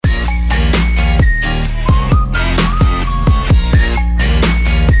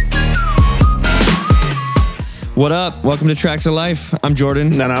What up? Welcome to Tracks of Life. I'm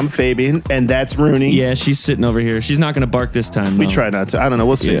Jordan. And I'm Fabian, and that's Rooney. Yeah, she's sitting over here. She's not going to bark this time. We though. try not to. I don't know.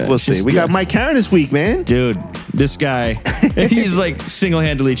 We'll see. Yeah, we'll see. We got Mike Karen this week, man. Dude, this guy, he's like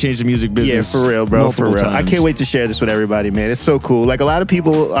single-handedly changed the music business. Yeah, for real, bro. For real. Times. I can't wait to share this with everybody, man. It's so cool. Like, a lot of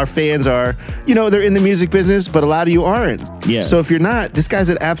people, our fans are, they're in the music business, but a lot of you aren't. Yeah. So if you're not, this guy's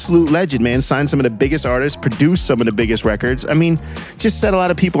an absolute legend, man. Signed some of the biggest artists, produced some of the biggest records. I mean, just set a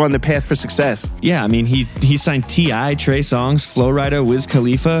lot of people on the path for success. Yeah, I mean, he signed T.I., Trey Songz, Flo Rida, Wiz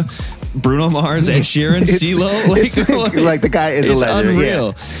Khalifa, Bruno Mars, Ed Sheeran, CeeLo. Like the guy is a legend.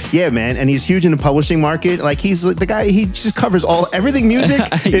 Unreal. Yeah, man. And he's huge in the publishing market. Like, he's the guy, he just covers everything music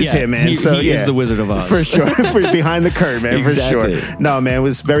is him, man. He is the Wizard of Oz. For sure. Behind the curtain, man. Exactly. For sure. No, man, it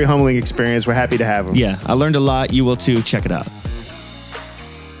was a very humbling experience. We're happy to have him. Yeah, I learned a lot. You will too. Check it out.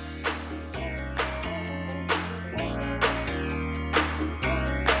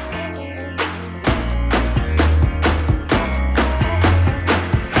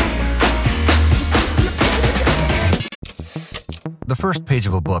 The first page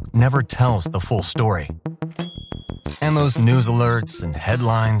of a book never tells the full story. And those news alerts and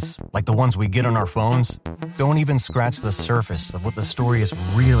headlines, like the ones we get on our phones, don't even scratch the surface of what the story is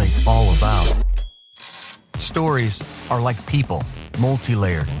really all about. Stories are like people,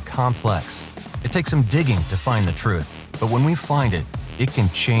 multi-layered and complex. It takes some digging to find the truth, but when we find it, it can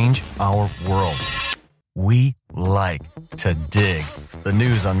change our world. We like to dig. The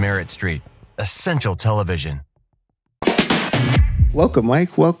news on Merritt Street. Essential television. Welcome,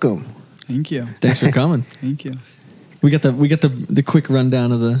 Mike. Welcome. Thank you. Thanks for coming. Thank you. We got the quick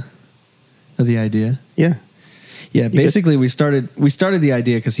rundown of the idea. Yeah. Yeah, basically we started the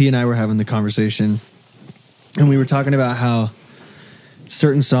idea because he and I were having the conversation, and we were talking about how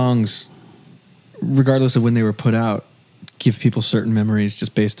certain songs, regardless of when they were put out, give people certain memories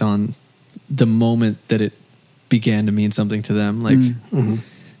just based on the moment that it began to mean something to them. Like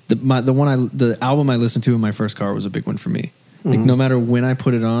the album I listened to in my first car was a big one for me. Like no matter when I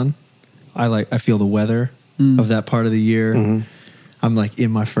put it on, I feel the weather of that part of the year. I'm like in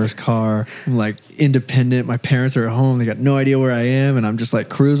my first car. I'm like independent. My parents are at home. They got no idea where I am, and I'm just like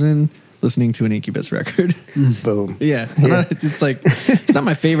cruising, listening to an Incubus record. Boom. Yeah. It's like it's not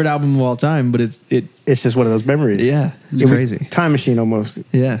my favorite album of all time, but It's just one of those memories. Yeah, it's crazy. Time machine almost.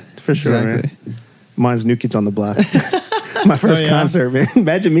 Yeah, for sure. exactly. Man. Mine's New Kids on the Block. My first concert, man.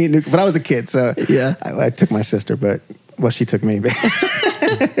 Imagine me, but I was a kid, so yeah. I took my sister, but she took me.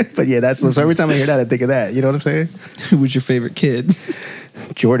 But yeah, so every time I hear that, I think of that. You know what I'm saying? Who was your favorite kid?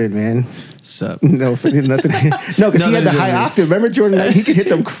 Jordan, man. Sup? No, nothing. No, because he had the high octave. Remember Jordan? Like, he could hit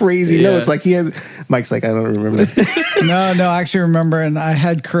them crazy notes. Like he had. Mike's like, I don't remember. No, I actually remember, and I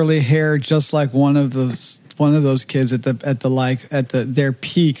had curly hair just like one of those kids at their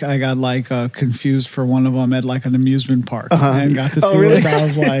peak. I got confused for one of them at like an amusement park and got to see what that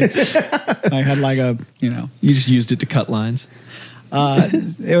was like. I had like a You just used it to cut lines.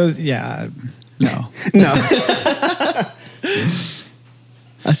 It was no.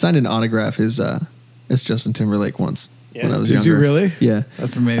 I signed an autograph as Justin Timberlake once when I was younger. Did you really? Yeah,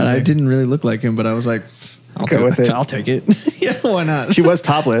 that's amazing. And I didn't really look like him, but I was like, I'll take it. Yeah, why not? She was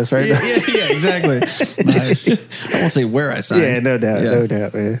topless, right? Yeah, exactly. Nice. I won't say where I signed. Yeah, no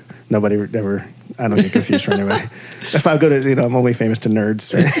doubt, man. Nobody ever. I don't get confused for anybody. If I go to, I'm only famous to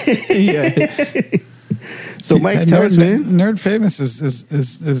nerds, right? Yeah. So Mike, tell us, man. Nerd famous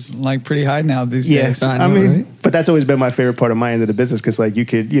is like pretty high now these days. I mean, right? But that's always been my favorite part of my end of the business because like you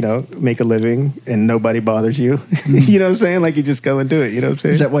could, make a living and nobody bothers you. You know what I'm saying? Like you just go and do it. You know what I'm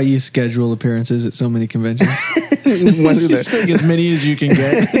saying? Is that why you schedule appearances at so many conventions? Just take as many as you can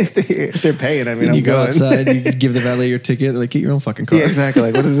get. if they're paying, I mean, and you go going. outside, you give the valet your ticket. They're like, get your own fucking car. Yeah, exactly.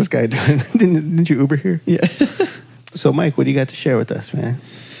 Like, what is this guy doing? Didn't you Uber here? Yeah. So, Mike, what do you got to share with us, man?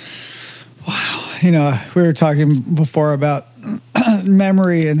 Wow. We were talking before about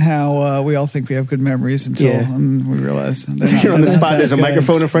memory and how we all think we have good memories until we realize they're not. You're on the spot. There's a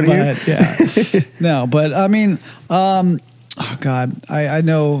microphone in front of you. Yeah. No, but I mean, oh God, I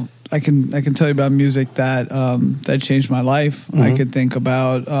know. I can tell you about music that that changed my life. I could think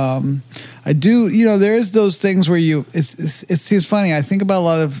about. I do. There's those things where it's funny. I think about a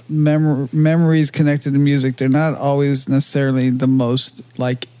lot of memories connected to music. They're not always necessarily the most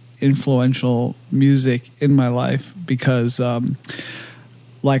like influential music in my life because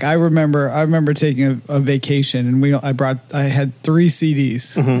like I remember taking a vacation and I had 3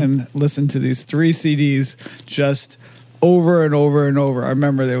 CDs and listened to these 3 CDs just over and over and over. I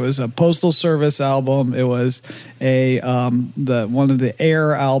remember there was a Postal Service album. It was one of the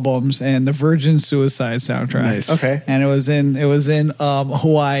Air albums and the Virgin Suicide soundtrack. Nice. Okay. And it was in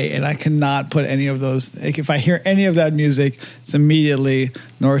Hawaii, and I cannot put any of those. Like, if I hear any of that music, it's immediately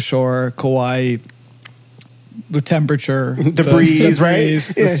North Shore, Kauai. The temperature, the breeze, right? The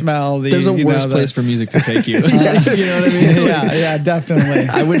smell. There's a worse place for music to take you. You know what I mean? Yeah, definitely.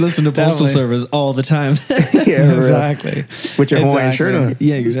 I would listen to Postal Definitely. Service all the time. Yeah, Exactly. with your Hawaiian shirt on.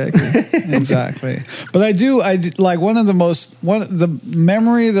 Yeah, exactly. Exactly. But I do like the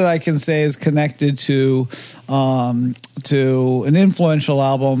memory that I can say is connected to an influential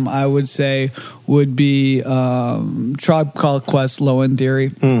album, I would say would be Tribe Called Quest, Low End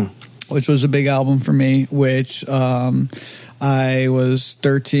Theory. Which was a big album for me, which I was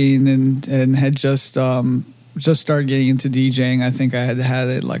 13 and had just started getting into DJing. I think I had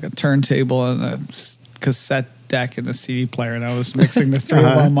it like a turntable and a cassette deck and a CD player, and I was mixing the three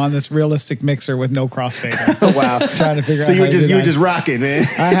of them on this realistic mixer with no crossfader. Oh, wow. Trying to figure out So you how to do were that. just rocking, man.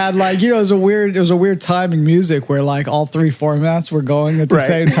 I had like, it was a weird time in music where like all three formats were going at the Right.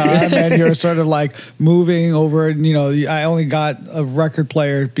 same time, and you're sort of like moving over. And I only got a record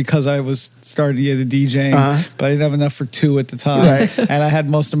player because I was starting to get a DJing, but I didn't have enough for two at the time, Right. and I had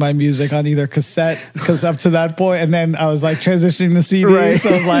most of my music on either cassette because up to that point, and then I was like transitioning the CD, Right. so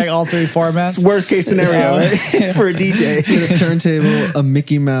it was like all three formats. It's worst case scenario, Yeah. right? For a DJ. With a turntable, a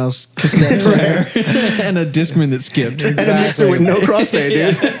Mickey Mouse cassette player, and a Discman that skipped. And a mixer with no crossfade,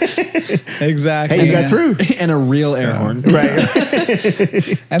 dude. Exactly. Hey, you got through. And a real air horn. Right.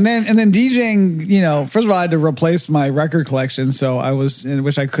 And then DJing, first of all, I had to replace my record collection, so I was, in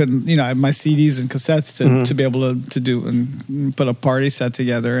which I couldn't, I had my CDs and cassettes to be able to do and put a party set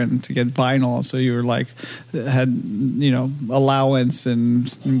together and to get vinyl. So you were like, had, allowance and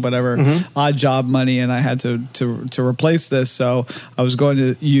whatever odd job money, and I had to replace this. So I was going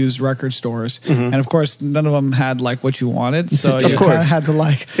to use record stores, and of course, none of them had like what you wanted. So you course. kind of had to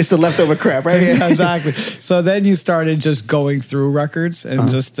like. It's the leftover crap, right? Yeah, exactly. So then you started just going through records and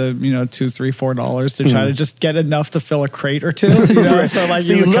just $2, $3, $4 to try to just get enough to fill a crate or two. Right. So like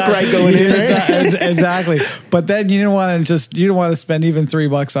So you would look kinda- right going in, right? Exactly. But then you didn't want to spend even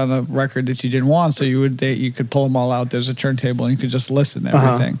 $3 on a record that you didn't want. So you could pull them all out. There's a turntable and you could just listen to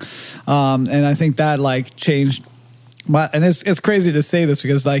everything. And I think that like changed. And it's crazy to say this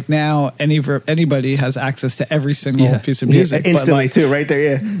because like now anybody has access to every single piece of music Instantly too, right there,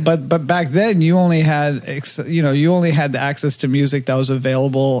 yeah. But back then you only had the access to music that was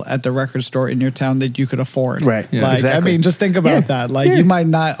available at the record store in your town that you could afford. Right. Yeah, Like exactly. I mean, just think about that. Like you might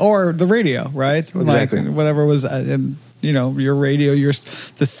not, or the radio, right? Exactly. Like whatever was, your radio,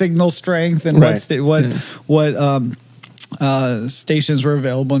 the signal strength and Right. what stations were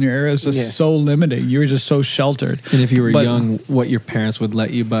available in your area is just so limited. You were just so sheltered. And if you were But- young, what your parents would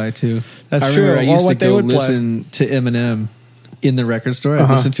let you buy too. That's I remember true. I Or used what to they go would play. listen to Eminem in the record store. I'd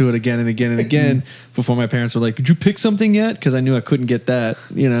listen to it again and again and again before my parents were like, "Did you pick something yet?" Because I knew I couldn't get that.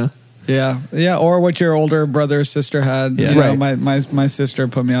 Yeah, or what your older brother or sister had. Yeah. Right. My sister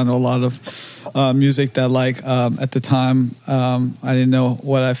put me on a lot of music that like at the time I didn't know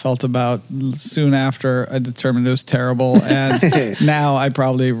what I felt about. Soon after, I determined it was terrible, and now I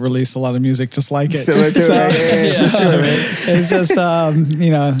probably release a lot of music just like it. Similar to it, right? Yeah, for sure, right? It's just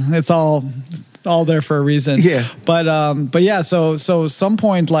it's all there for a reason. Yeah. But yeah, so some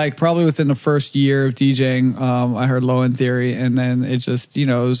point, like probably within the first year of DJing, I heard Low End Theory, and then it just, it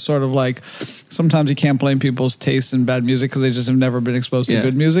was sort of like, sometimes you can't blame people's tastes in bad music because they just have never been exposed to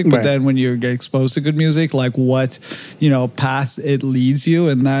good music. But Right. then when you get exposed to good music, like what, path it leads you,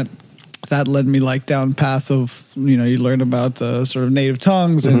 and that led me like down path of, you learn about the sort of native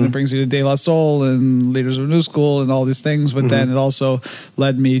tongues and it brings you to De La Soul and Leaders of New School and all these things. But then it also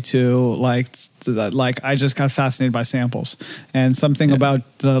led me to like I just got fascinated by samples and something about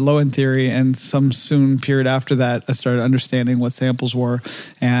the Low End Theory, and some soon period after that, I started understanding what samples were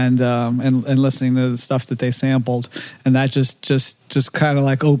and listening to the stuff that they sampled. And that just kind of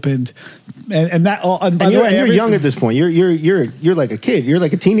like opened and that all, and by And the way, you're young at this point. You're like a kid. You're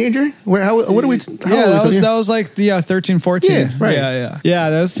like a teenager. What are we? How old are we that was like 13, 14. Yeah, right. Yeah,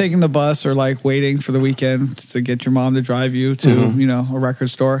 that was taking the bus or like waiting for the weekend to get your mom to drive you to a record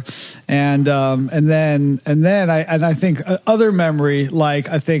store, and then I think other memory, like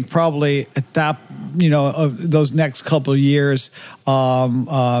I think probably at that of those next couple of years,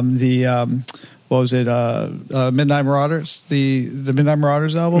 what was it, Midnight Marauders, the Midnight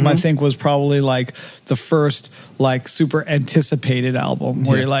Marauders album, I think was probably like the first like super anticipated album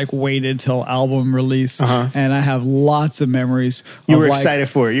where you like waited till album release. And I have lots of memories. You of, were like, excited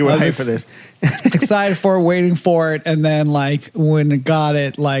for it. You were hyped for this. excited for it, waiting for it, and then like when it got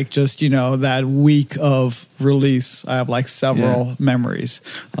it, like just, you know, that week of release, I have like several memories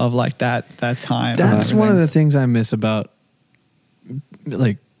of like that time. That's one of the things I miss about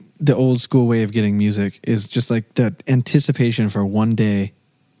like the old school way of getting music is just like the anticipation for one day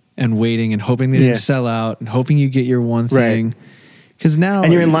and waiting and hoping they didn't sell out and hoping you get your one thing. Because now,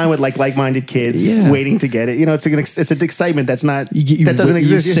 and you're in line with like-minded kids waiting to get it. You know, it's an excitement that's not that doesn't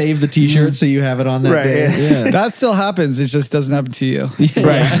exist. You save the T-shirt so you have it on that day. Yeah. That still happens. It just doesn't happen to you.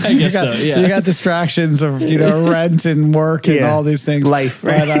 Right. I guess so. Yeah. You got distractions of, you know, rent and work and all these things. Life.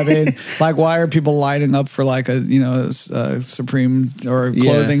 Right? But I mean, like, why are people lining up for like a Supreme or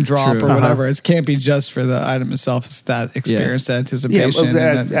clothing drop or whatever? It can't be just for the item itself. It's that experience, that anticipation.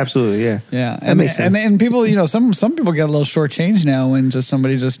 Absolutely. Yeah. Yeah. That makes sense. And people, you know, some people get a little shortchanged now when just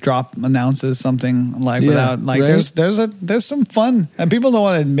somebody just announces something like without like there's some fun, and people don't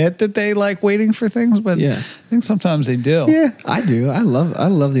want to admit that they like waiting for things, but I think sometimes they do. Yeah, I do. I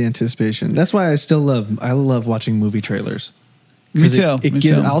love the anticipation. That's why I love watching movie trailers. Me too.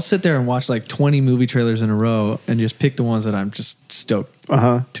 I'll sit there and watch like 20 movie trailers in a row and just pick the ones that I'm just stoked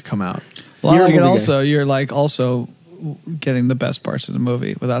to come out. Well, I like it also. You're like also getting the best parts of the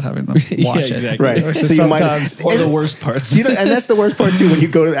movie without having to watch it. Exactly. Right. So sometimes, or the worst parts. You know, and that's the worst part too, when you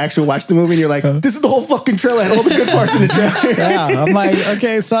go to actually watch the movie and you're like, this is the whole fucking trailer. I had all the good parts in the trailer. Yeah. I'm like,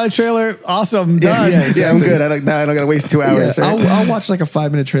 okay, saw the trailer. Awesome. Done. Yeah, I'm good. I don't got to waste 2 hours. Yeah. I'll watch like a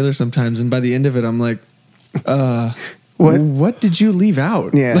 5-minute trailer sometimes, and by the end of it, I'm like, what did you leave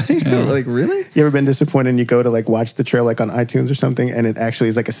out? Yeah. Like, really? You ever been disappointed and you go to like watch the trailer like on iTunes or something, and it actually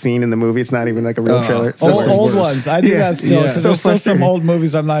is like a scene in the movie? It's not even like a real trailer. It's old ones. I do that still. So there's still some old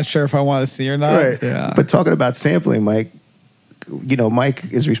movies I'm not sure if I want to see or not. Right. Yeah. But talking about sampling, Mike, you know, Mike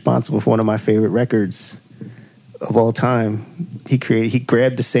is responsible for one of my favorite records of all time. He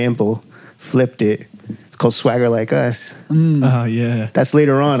grabbed the sample, flipped it. It's called Swagger Like Us. Oh, yeah. That's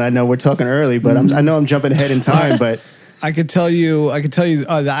later on. I know we're talking early, but I know I'm jumping ahead in time, but I could tell you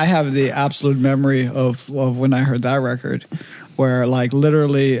that I have the absolute memory of when I heard that record, where like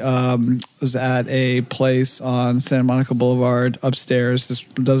literally was at a place on Santa Monica Boulevard upstairs. This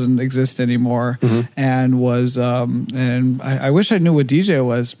doesn't exist anymore, and was and I wish I knew what DJ it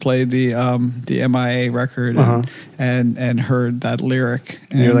was. Played the MIA record and heard that lyric,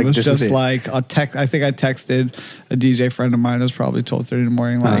 and you're like, it was this just is it. like a text. I think I texted a DJ friend of mine. It was probably 12:30 in the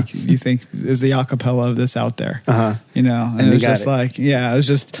morning. Like, you think is the acapella of this out there? You know, and it was just like, it was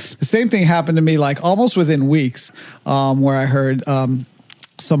just the same thing happened to me like almost within weeks, where I heard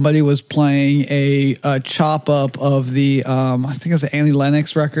somebody was playing a chop up of the I think it was the Annie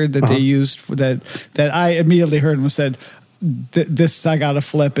Lennox record that they used for that I immediately heard and said, this I got to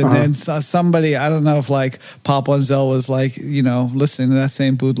flip. And then somebody, I don't know if like Pop Wenzel was like, you know, listening to that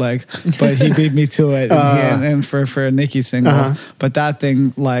same bootleg, but he beat me to it and for a Nicki single. But that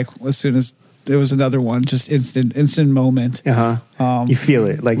thing, like, as soon as there was another one, just instant moment. You feel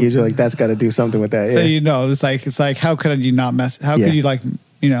it. Like, you're like, that's got to do something with that. So, you know, it's like, how could you not mess, how could you like,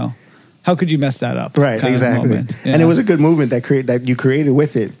 you know, how could you mess that up? Right, exactly. And it was a good movement that you created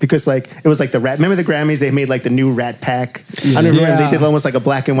with it, because like it was like remember the Grammys, they made like the new Rat Pack. I don't remember, they did almost like a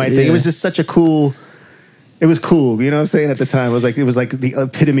black and white thing. It was just such a cool. It was cool, you know what I'm saying? At the time, it was like the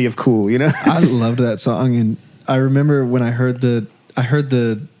epitome of cool, you know. I loved that song, and I remember when I heard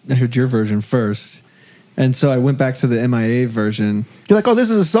your version first. And so I went back to the MIA version. You're like, oh, this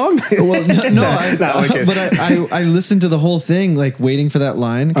is a song? Well, I listened to the whole thing, like waiting for that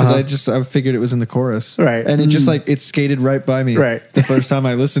line, because I figured it was in the chorus. Right. And it just like, it skated right by me the first time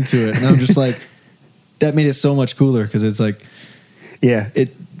I listened to it. And I'm just like, that made it so much cooler, because it's like,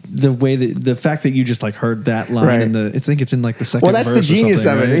 the fact that you just like heard that line I think it's in like the second verse. Well, that's the genius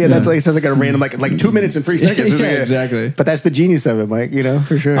of it. Right? Yeah, that's like, it sounds like a random like 2 minutes and 3 seconds. Exactly. But that's the genius of it, Mike, you know,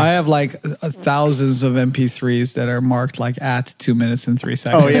 for sure. I have like thousands of MP3s that are marked like at 2 minutes and 3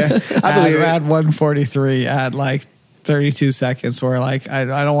 seconds. Oh yeah, I believe it. At 143, at like 32 seconds, where like I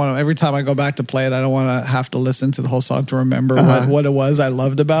don't want to, every time I go back to play it, I don't want to have to listen to the whole song to remember what it was I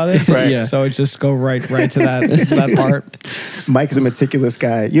loved about it. Right. Yeah. So it just go right to that part. Mike is a meticulous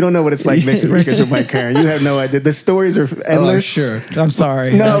guy. You don't know what it's like mixing records with Mike Karen. You have no idea. The stories are endless. Oh, sure. I'm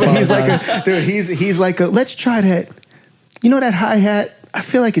sorry. No, he's like a let's try that. You know that hi-hat? I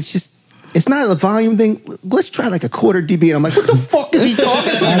feel like it's not a volume thing. Let's try like a quarter dB. And I'm like, what the fuck is he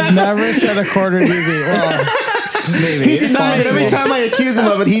talking about? I've never said a quarter dB. Well, He denies it every time I accuse him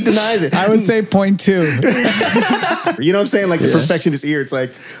of it. He denies it. I would say 0.2. You know what I'm saying? Like the perfectionist ear. It's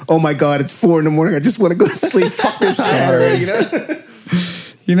like, oh my God, it's 4 a.m. I just want to go to sleep. Fuck this Saturday, you know?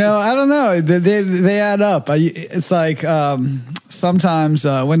 You know, I don't know. They add up. It's like sometimes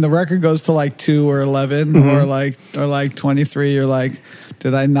when the record goes to like 2 or 11 or like 23, you're like,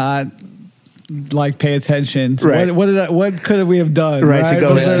 did I not like pay attention? Right. What could we have done? Right, to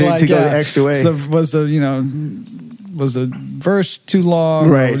go the extra way. Was the verse too long?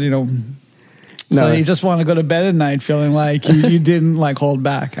 Right. Or, so you just want to go to bed at night feeling like you didn't like hold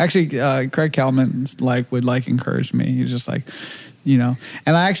back. Actually, Craig Kalman would encourage me. He's just like, and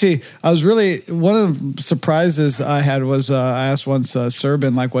I was really, one of the surprises I had was I asked once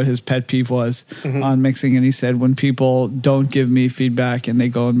Serban what his pet peeve was on mixing, and he said when people don't give me feedback and they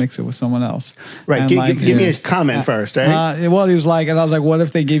go and mix it with someone else. Right, and give me a comment first, right? Well, he was like, and I was like, what if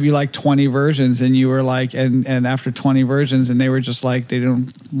they gave you 20 versions and you were like, and after 20 versions and they were just like, they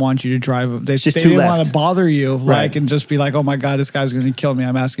don't want you to drive, they didn't want to bother you, and just be like, oh my God, this guy's going to kill me.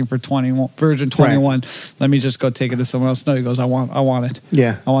 I'm asking for version 21. Right. Let me just go take it to someone else. No, he goes, I want it.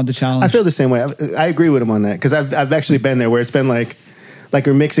 Yeah. I want the challenge. I feel the same way. I agree with him on that because I've actually been there where it's been like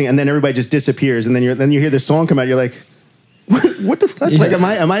you're mixing and then everybody just disappears and then you hear the song come out. You're like, what the fuck? Yeah.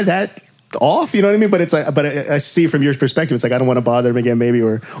 Am I that off? You know what I mean? But it's like, I see from your perspective, it's like I don't want to bother him again, maybe,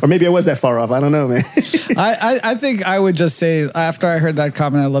 or maybe I was that far off. I don't know, man. I think I would just say after I heard that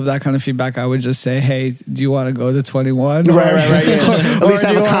comment, I love that kind of feedback. I would just say, hey, do you want to go to 21? Right. Yeah. At least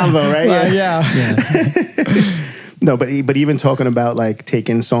have a convo, right? Yeah. No, but even talking about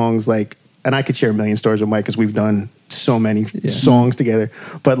taking songs and I could share a million stories with Mike because we've done so many songs together.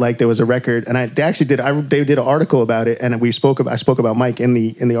 But there was a record, and they did an article about it, and I spoke about Mike in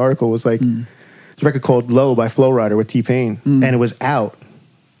the article. It was it's a record called "Low" by Flo Rida with T-Pain, and it was out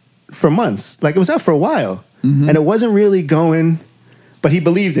for months. It was out for a while, and it wasn't really going. But he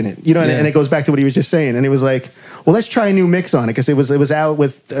believed in it, and it goes back to what he was just saying. And it was like, well, let's try a new mix on it because it was out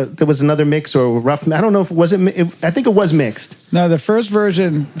with there was another mix or rough. I don't know if I think it was mixed. No, the first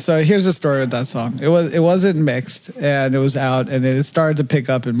version. So here's the story with that song. It wasn't mixed, and it was out, and it started to pick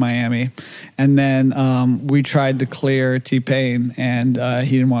up in Miami, and then we tried to clear T-Pain, and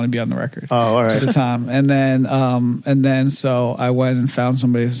he didn't want to be on the record. Oh, all right. At the time, and then so I went and found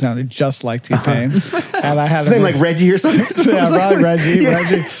somebody who sounded just like T-Pain, and I had his name Reggie or something. Yeah, probably Reggie.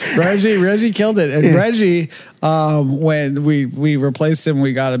 Reggie killed it. And Reggie, when we replaced him,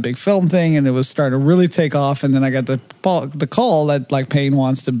 we got a big film thing, and it was starting to really take off. And then I got the call that Payne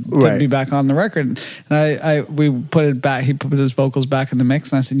wants to be back on the record. And we put it back. He put his vocals back in the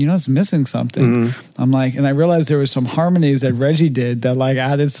mix, and I said, it's missing something. I'm and I realized there was some harmonies that Reggie did that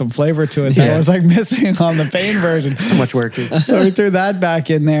added some flavor to it that was missing on the Payne version. So much work. Dude. So we threw that back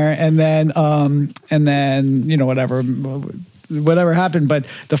in there, and then whatever happened. But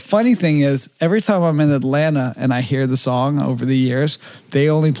the funny thing is, every time I'm in Atlanta and I hear the song over the years, they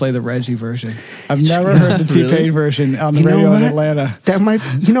only play the Reggie version. I've never heard the T-Pain version on the radio in Atlanta. That might,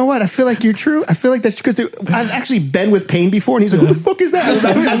 you know what? I feel like you're true. I feel like that's because I've actually been with Payne before, and he's like, "Who the fuck is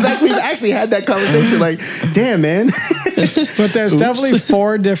that?" We've actually had that conversation. Damn, man. But there's definitely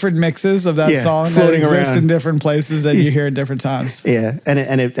 4 different mixes of that song that exist in different places that you hear at different times. Yeah,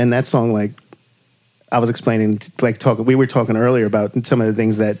 and that song, I was explaining, we were talking earlier about some of the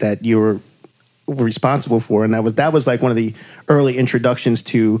things that you were responsible for, and that was one of the early introductions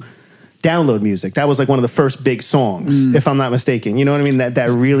to download music. That was one of the first big songs, if I'm not mistaken. You know what I mean? That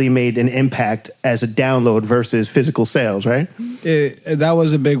really made an impact as a download versus physical sales, right? That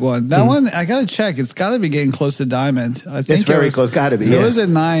was a big one. That one, I got to check. It's got to be getting close to Diamond. I think it's very close. Got to be. It was at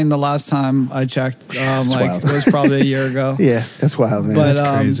 9 the last time I checked. It was probably a year ago. Yeah, that's wild, man. But,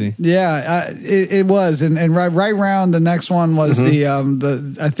 that's crazy. Yeah, it was. And right around the next one was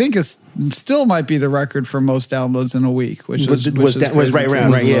the I think it's still might be the record for most downloads in a week, which was right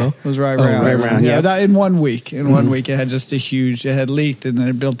around, right? Yeah, it was right around. Yeah, that in 1 week. In 1 week, it had just it had leaked, and then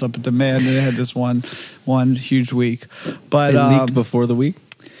it built up a demand, and it had this one huge week. But it leaked before the week.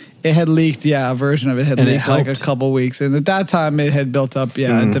 It had leaked, a version of it had leaked a couple weeks, and at that time it had built up,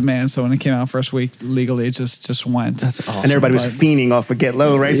 a demand. So when it came out first week legally, it just went. That's awesome. And everybody was fiending off of Get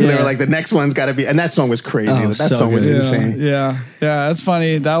Low, right? So they were like, the next one's got to be, and that song was crazy. That song was insane. Yeah, that's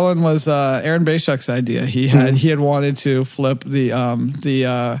funny. That one was Aaron Bayshuk's idea. He had wanted to flip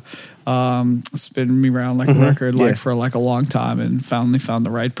the spin me around like a record for a long time, and finally found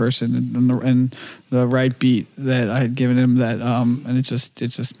the right person and the right beat that I had given him, that and it's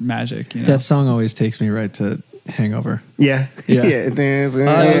just magic. That song always takes me right to Hangover. Yeah. Yeah.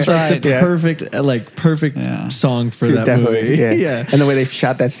 That's right. Perfect song for that movie. Yeah. And the way they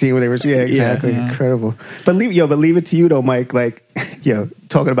shot that scene where they were, exactly. Incredible. But leave it to you though, Mike. Like,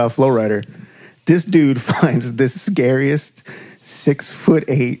 talking about Flow Rider, this dude finds the scariest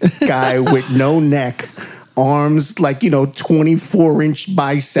 6'8" guy with no neck, arms 24-inch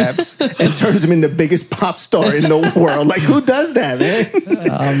biceps, and turns him into the biggest pop star in the world. Like, who does that, man?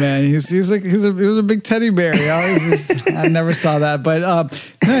 Oh man, he was a big teddy bear. I never saw that, but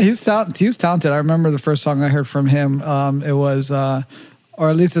he was talented. I remember the first song I heard from him. It was. Or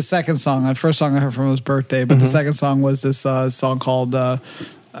at least the second song. The first song I heard from him was Birthday, but the second song was this song called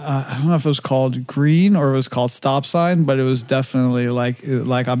I don't know if it was called Green or it was called Stop Sign, but it was definitely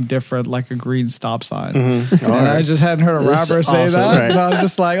like I'm different, like a green stop sign. And I just hadn't heard a rapper say that. Right. And I was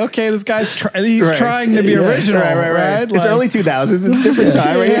just like, okay, this guy's trying to be original, right? It's early 2000s. It's a different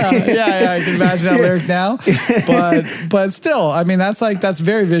time, right? Yeah. I can imagine that lyric now, but still, I mean, that's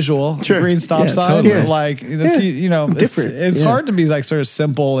very visual. Sure. Green stop sign, totally. like different. It's hard to be like sort of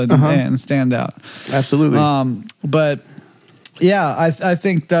simple and stand out. Absolutely. But. Yeah, I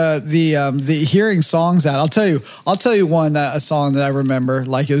think the hearing songs out. I'll tell you a song that I remember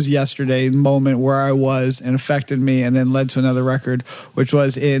like it was yesterday, the moment where I was and affected me, and then led to another record, which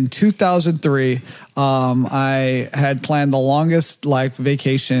was in 2003. I had planned the longest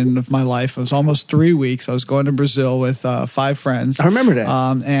vacation of my life. It was almost 3 weeks. I was going to Brazil with 5 friends. I remember that.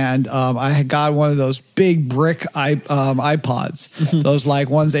 And I had got one of those big brick iPods. Those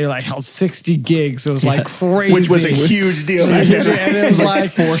ones they held 60 gigs. It was crazy, which was a huge deal. And it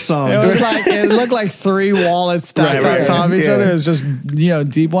was 4 songs. It was it looked like 3 wallets stacked on top of each other. It was just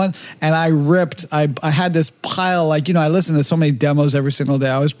deep one. And I ripped. I had this pile. I listen to so many demos every single day.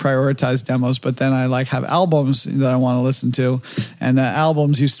 I always prioritize demos, but then I have albums that I want to listen to, and the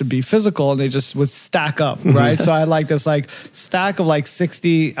albums used to be physical and they just would stack up, right? So I had this stack of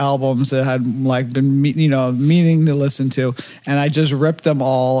 60 albums that had been meaning to listen to, and I just ripped them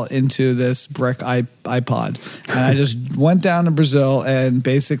all into this brick iPod, and I just went down to Brazil and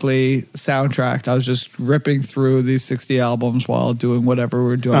basically soundtracked. I was just ripping through these 60 albums while doing whatever we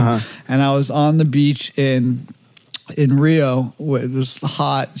were doing, and I was on the beach in Rio. It was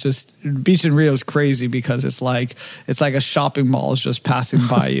hot. Just beach in Rio is crazy because it's like a shopping mall is just passing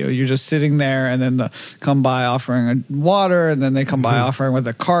by you. You're just sitting there, and then they come by offering water, and then they come by offering with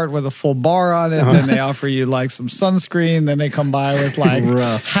a cart with a full bar on it. Then they offer you some sunscreen. Then they come by with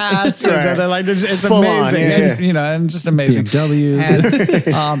hats. And then they're it's amazing. And just amazing. BMW.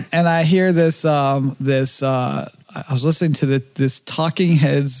 And I hear this. I was listening to this Talking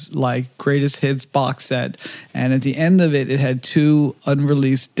Heads greatest hits box set, and at the end of it, it had 2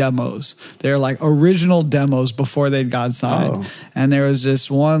 unreleased demos. They're original demos before they'd got signed, and there was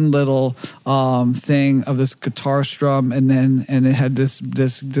this one little thing of this guitar strum, and it had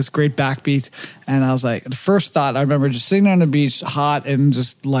this great backbeat, and I was the first thought I remember just sitting on the beach, hot, and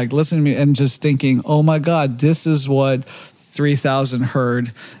just listening to me and just thinking, oh my God, this is what 3000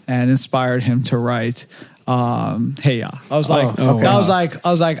 heard and inspired him to write. Hey Ya. I was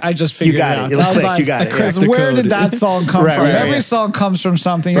I just figured it out. I was you got it. Because where did that song come from? Every song comes from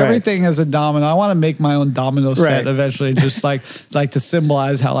something. Everything is a domino. I want to make my own domino set eventually, just to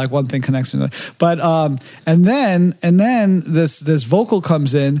symbolize how one thing connects to another. But and then this vocal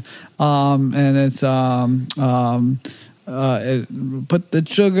comes in, and it's put the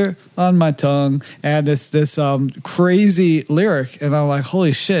sugar on my tongue, and it's this crazy lyric, and I'm like,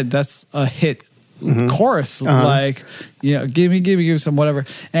 holy shit, that's a hit. Chorus, give me some whatever,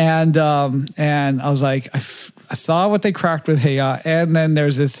 and I was I saw what they cracked with Hey Ya, and then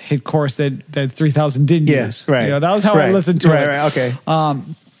there's this hit chorus that 3000 didn't use. Right, that was how I listened to it. Right, okay.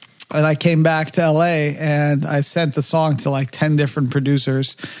 And I came back to LA and I sent the song to 10 different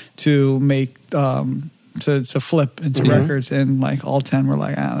producers to make. To flip into records, and all 10 were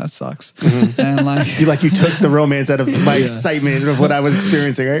that sucks. And you took the romance out of my excitement of what I was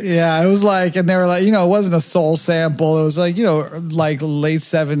experiencing, right? Yeah, it was and they were it wasn't a soul sample. It was late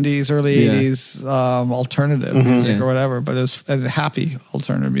 70s, early 80s alternative music or whatever, but it was happy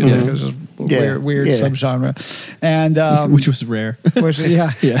alternative music. It was just weird subgenre, and which was rare.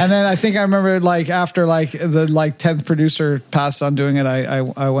 And then I think I remember after the 10th producer passed on doing it,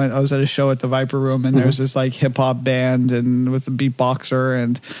 I was at a show at the Viper Room, and there's this like hip hop band and with a beatboxer,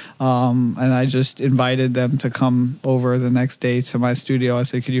 and I just invited them to come over the next day to my studio. I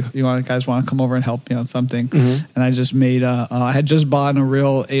said, guys want to come over and help me on something? And I just made I had just bought a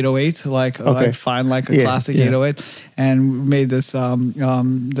real 808, I'd find like a classic 808, and made this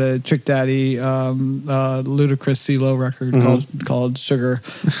the Trick Daddy Ludacris CeeLo record called Sugar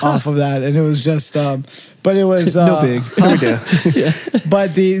off of that, and it was just but it was no big.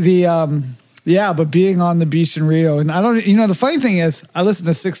 But but being on the beach in Rio, and I don't, the funny thing is, I listened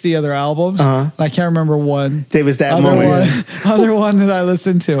to 60 other albums, and I can't remember one. There was that other one that I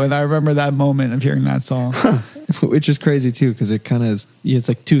listened to, and I remember that moment of hearing that song. Which is crazy too, because it kind of it's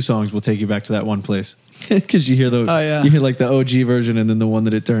like 2 songs will take you back to that one place, because you hear you hear like the OG version and then the one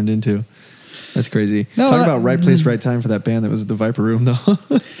that it turned into. That's crazy. Talk about right place, right time for that band that was at the Viper Room, though.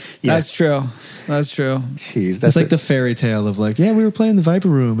 That's true. That's true. Jeez, that's like the fairy tale of like, we were playing the Viper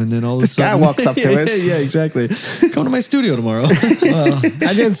Room, and then all of a sudden, guy walks up to us. Yeah, exactly. Come to my studio tomorrow. Well,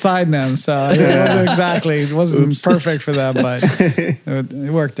 I did sign them, so it wasn't perfect for them, but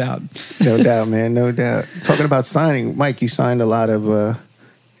it worked out. No doubt, man. No doubt. Talking about signing, Mike, you signed a lot of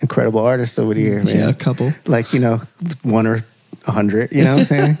incredible artists over the year, man. Yeah, a couple. Like, 1 or 100. You know what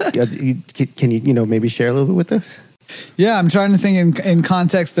I'm saying? Can you maybe share a little bit with us? Yeah, I'm trying to think in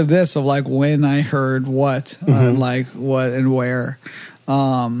context of this, of like when I heard what, like what and where.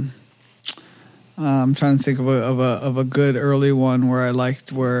 I'm trying to think of a good early one where I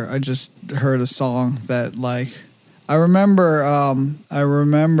just heard a song that like I remember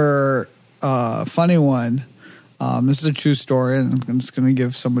funny one. This is a true story, and I'm just going to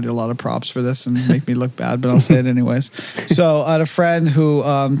give somebody a lot of props for this and make me look bad, but I'll say it anyways. So I had a friend who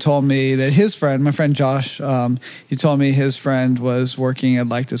told me that my friend Josh, he told me his friend was working at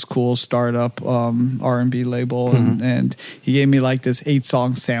like this cool startup R&B label, and he gave me like this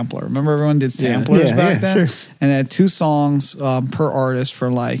 8-song sampler. Remember everyone did samplers back then? Sure. And it had 2 songs per artist for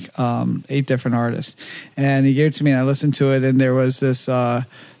like 8 different artists. And he gave it to me, and I listened to it, and there was this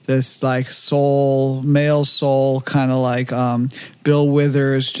like male soul kind of like Bill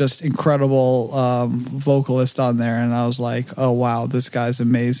Withers, just incredible vocalist on there, and I was like, oh wow, this guy's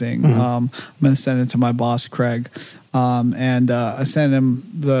amazing. I'm gonna send it to my boss Craig, and I sent him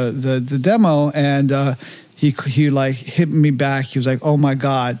the demo, and he like hit me back. He was like, oh my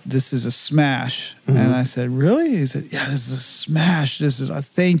God, this is a smash. And I said, really? He said, yeah, this is a smash. This is a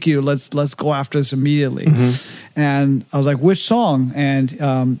thank you. Let's go after this immediately. And I was like, which song? And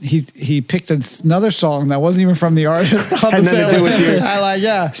he picked another song that wasn't even from the artist. Had nothing to do with you.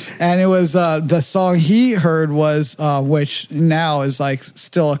 And it was the song he heard was, which now is like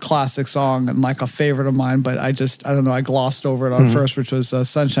still a classic song and like a favorite of mine, but I don't know, I glossed over it on first, which was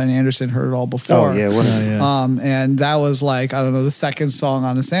Sunshine Anderson, Heard It All Before. Oh, yeah. And that was like, I don't know, the second song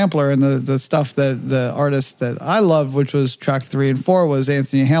on the sampler, and the stuff that the artist that I loved, which was track 3 and 4, was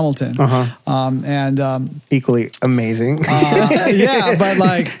Anthony Hamilton. Equally amazing. But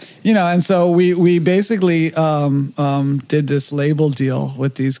like, and so we basically did this label deal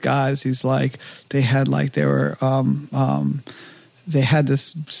with these guys. He's like, they had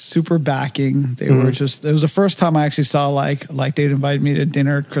this super backing. They were just, it was the first time I actually saw like they'd invite me to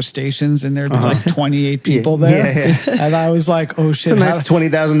dinner at Crustaceans, and there'd be like 28 people there. And I was like, oh shit. It's a nice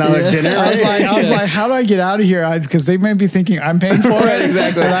 $20,000 dinner. I was like, how do I get out of here? Because they may be thinking I'm paying for it. Right,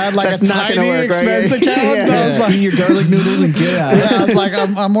 exactly. And I had like That's a not tiny gonna work, expense right? account. I was like, eat your garlic noodles and get out. I was like,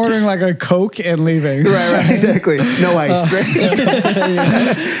 I'm ordering like a Coke and leaving. Right, exactly. No ice, right?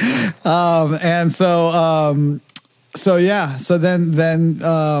 And so then and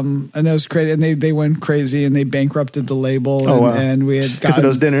that was crazy, and they went crazy, and they bankrupted the label, and we had because of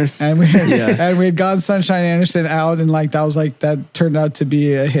those dinners, and we had gotten Sunshine Anderson out, and like that turned out to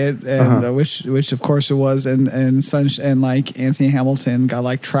be a hit, and which of course it was, and like Anthony Hamilton got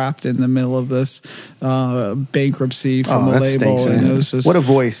like trapped in the middle of this bankruptcy from the label, stinks, and it was just what a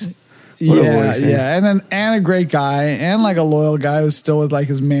voice. And a great guy, and like a loyal guy who's still with like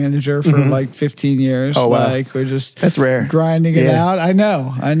his manager for like 15 years. Oh wow, like we're just that's rare, grinding it out. I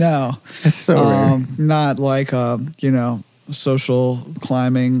know. That's so rare. Not like social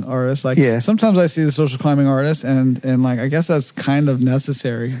climbing artists. Like sometimes I see the social climbing artists, and like I guess that's kind of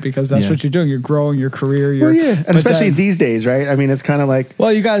necessary, because that's what you're doing. You're growing your career. And especially these days, right? I mean, it's kind of like,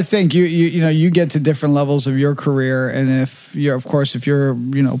 well, you got to think you get to different levels of your career, and if your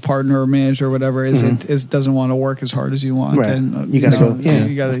partner or manager or whatever doesn't want to work as hard as you want, then you got to go. Yeah,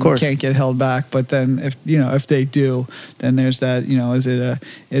 you can't get held back. But then if they do, then there's that.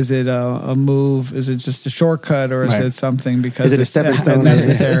 Is it a move? Is it just a shortcut, or is it something? Because it's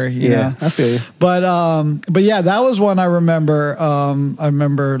necessary. I feel you. But yeah, that was one I remember. I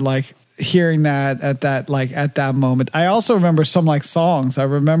remember like hearing that at that moment. I also remember some like songs. I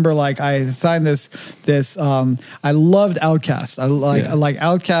remember like I signed this I loved Outkast. Like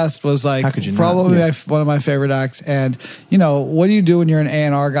Outkast was like probably one of my favorite acts. And you know, what do you do when you're an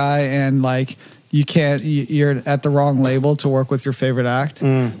A&R guy and like you're at the wrong label to work with your favorite act?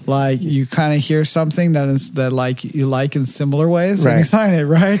 Like you kind of hear something that like you like in similar ways, and you sign it,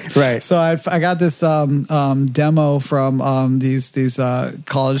 right? So I got this demo from these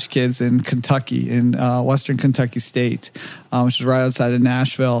college kids in Kentucky, in Western Kentucky State, which is right outside of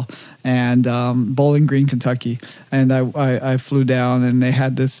Nashville, and Bowling Green, Kentucky. And I flew down, and they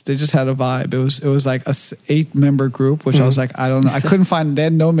just had a vibe. It was like a 8-member group, which I was like, I don't know, I couldn't find. They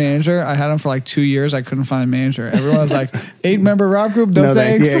had no manager. I had them for like 2 years. I couldn't find a manager. Everyone was like, 8-member rap group, no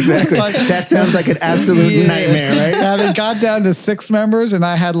thanks. Yeah, exactly. Like, that sounds like an absolute nightmare, right? And it got down to 6 members, and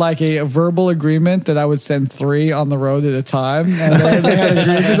I had like a verbal agreement that I would send 3 on the road at a time, and they had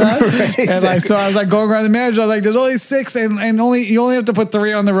agreed to that. And like, so I was like going around the manager. I was like, "There's only 6, and you only have to put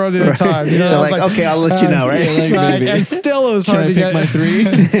 3 on the road at a time." You know, like, okay, I'll let you know, right? And still, it was hard to get my 3.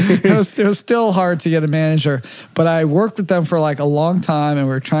 it was still hard to get a manager, but I worked with them for like a long time, and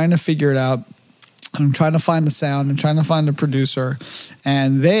we were trying to figure it out. I'm trying to find the sound and trying to find a producer,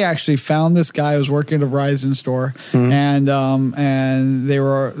 and they actually found this guy who was working at a Verizon store, and they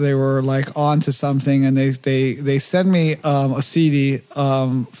were like onto something, and they sent me a CD,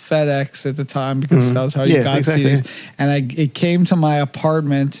 FedEx at the time, because that was how you got CDs, and it came to my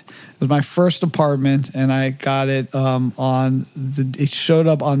apartment. It was my first apartment, and I got it it showed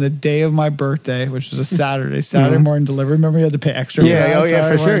up on the day of my birthday, which was a Saturday morning delivery. Remember, you had to pay extra.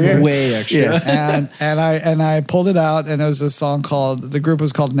 For sure, way extra. And I pulled it out, and there was a song the group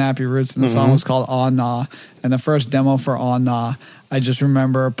was called Nappy Roots, and the song was called On Nah. And the first demo for On Nah, I just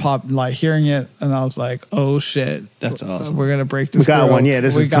remember hearing it, and I was like, "Oh shit, that's awesome! We're gonna break this. We got one, yeah.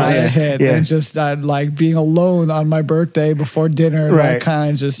 We got a hit, and just like being alone on my birthday before dinner, like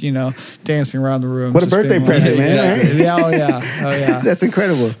kind of just dancing around the room. What a birthday present, man! Exactly. Oh yeah, that's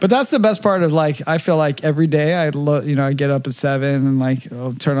incredible. But that's the best part of I feel like every day I get up at 7 and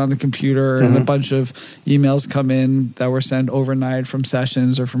I'll turn on the computer, and a bunch of emails come in that were sent overnight from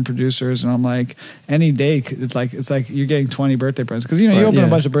sessions or from producers, and I'm like, any day it's like you're getting 20 birthday presents, because you open a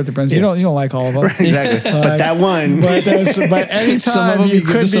bunch of birthday presents, you don't like all of them, right, exactly. But that one, but anytime you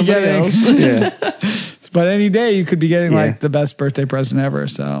could be getting but any day you could be getting like the best birthday present ever.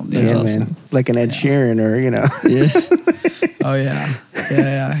 So that's awesome. Man. Like an Ed Sheeran or Oh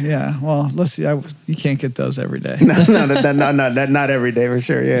yeah. Well, let's see. You can't get those every day. Not every day for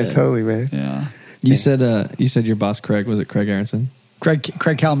sure. Yeah, totally, man. Yeah. You said your boss Craig, was it Craig Aronson? Craig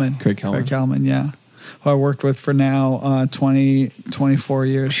Hellman. Craig Hellman, yeah. Who I worked with for now 24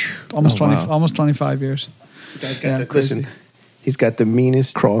 years. Almost 25 years. Listen, he's got the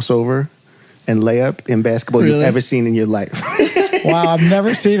meanest crossover and layup in basketball you've ever seen in your life. Wow, I've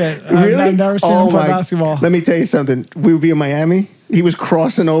never seen it. Really? I've never seen him play basketball. Let me tell you something. We would be in Miami. He was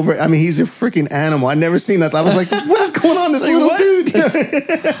crossing over. I mean, he's a freaking animal. I never seen that. I was like, what is going on? This little dude.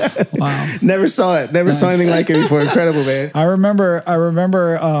 Wow. Never saw it. Never saw anything like it before. Incredible, man. I remember I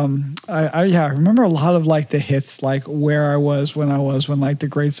remember a lot of like the hits, like where I was when like the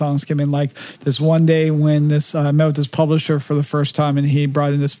great songs came in. Like this one day when I met with this publisher for the first time, and he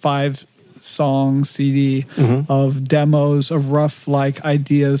brought in this 5-song CD of demos of rough like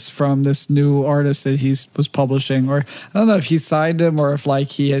ideas from this new artist that he was publishing, or I don't know if he signed him or if like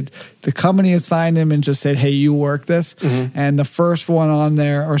the company had signed him and just said, "Hey, you work this." And the first one on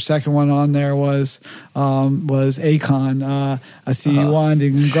there or second one on there was Akon. I see you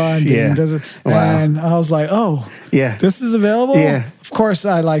winding and grinding, and I was like, "Oh, yeah, this is available." Yeah. Of course,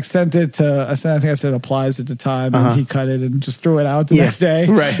 I like sent it to. I think I said Applies at the time, and he cut it and just threw it out the next day,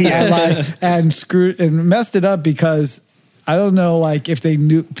 right? Yeah, and screwed and messed it up because I don't know, like if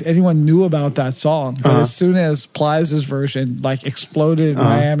anyone knew about that song, but as soon as Plies' version like exploded in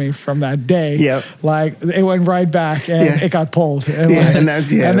Miami from that day, like it went right back and it got pulled, and, and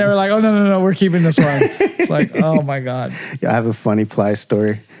they were like, "Oh no, we're keeping this one." It's like, oh my god. Yeah, I have a funny Plies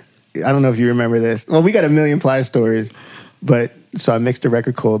story. I don't know if you remember this. Well, we got a million Plies stories, but so I mixed a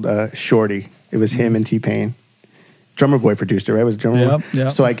record called Shorty. It was him and T-Pain. Drummer Boy produced it, right? It was Drummer Boy.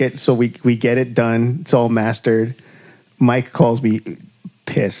 Yep. So we get it done. It's all mastered. Mike calls me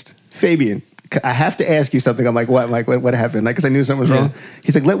pissed. Fabian, I have to ask you something. I'm like, what, Mike? What happened? Like, because I knew something was wrong.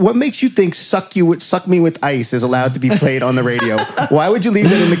 He's like, what makes you think "Suck Me with Ice" is allowed to be played on the radio? Why would you leave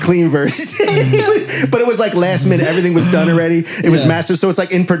that in the clean verse? But it was like last minute. Everything was done already. It was mastered. So it's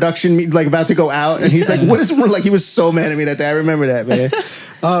like in production, like about to go out. And he's like, what is wrong? Like, he was so mad at me that day. I remember that, man.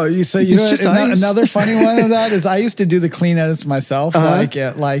 So you know, just ice. another funny one of that is I used to do the clean edits myself, like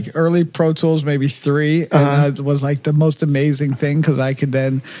at like early Pro Tools, maybe 3, and it was like the most amazing thing because I could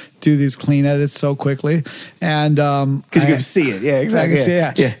then do these clean edits so quickly, and because you can see it, yeah, exactly,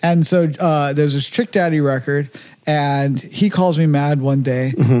 yeah. And so there's this Trick Daddy record, and he calls me mad one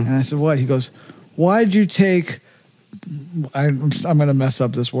day, and I said, "What?" He goes, "Why'd you take?" I'm going to mess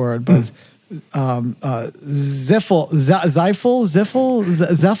up this word, but. Zeffel,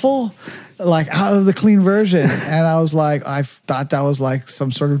 like out of the clean version, and I was like, I thought that was like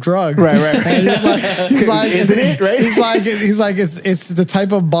some sort of drug, right. And he's like, isn't it? Right? He's like, it's the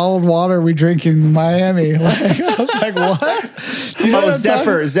type of bottled water we drink in Miami. Like, I was like, what? You know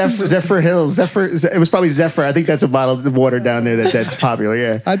Zephyr Hills. It was probably Zephyr. I think that's a bottle of water down there that's popular.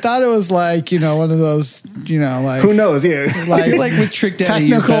 Yeah, I thought it was like one of those, like who knows? Yeah, I feel like with Trick Daddy,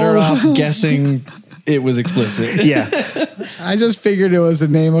 you're better off guessing. It was explicit. Yeah. I just figured it was the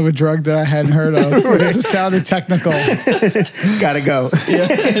name of a drug that I hadn't heard of. It just sounded technical. Gotta go. Yeah.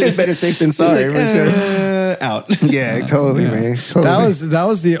 Better safe than sorry, like, for sure. Out. Yeah, totally, man. Totally. That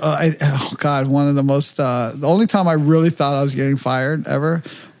was the one of the most the only time I really thought I was getting fired ever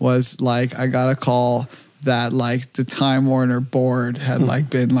was like I got a call that like the Time Warner board had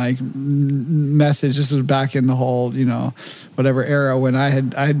like been like message. This was back in the whole whatever era when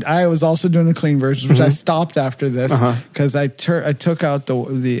I was also doing the clean versions, which I stopped after this because I took out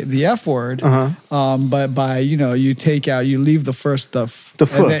the F word, but by you take out, you leave the first the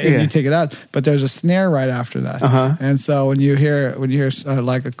foot and you take it out, but there's a snare right after that, and so when you hear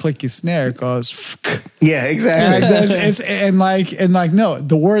like a clicky snare, it goes yeah, exactly, and no,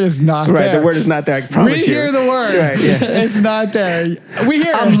 the word is not right. there. The word is not there. I promise We hear the word. Right, yeah. It's not there. We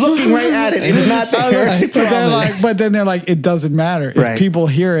hear I'm it. looking right at it. It's not there. But then they're like, it doesn't matter. If people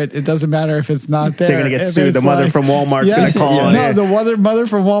hear it, it doesn't matter if it's not there. They're going to get sued. The mother from Walmart's going to call. No, the mother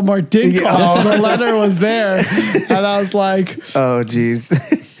from Walmart did call. The letter was there. And I was like, oh, geez.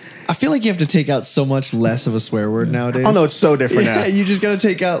 I feel like you have to take out so much less of a swear word nowadays. Oh, no, it's so different now. You just got to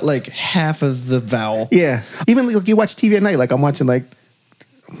take out like half of the vowel. Yeah. Even like, you watch TV at night, like I'm watching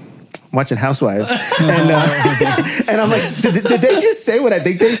Housewives, and I'm like, did they just say what I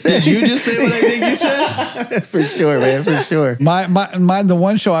think they said? Did you just say what I think you said? For sure, man, for sure. My the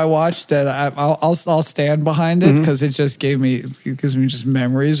one show I watched that I'll stand behind it because it just gives me just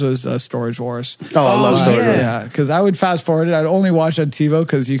memories was Storage Wars. Oh, I love Storage Wars. Yeah, because I would fast forward it. I'd only watch on TiVo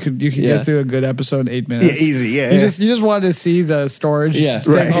because you could get through a good episode in 8 minutes. Yeah, easy. Yeah, you just wanted to see the storage thing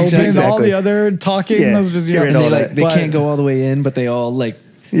open. Exactly. All the other talking. Yeah. They can't go all the way in, but they all like.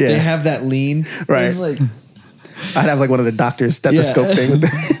 Yeah. They have that lean. Right. Like, I'd have like one of the doctor's stethoscope thing with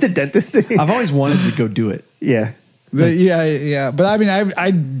the dentist thing. I've always wanted to go do it. Yeah. But I mean,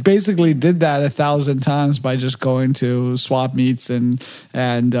 I basically did that 1,000 times by just going to swap meets and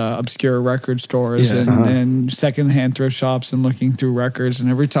obscure record stores and secondhand thrift shops and looking through records. And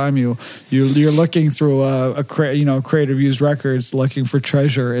every time you're looking through a creative used records looking for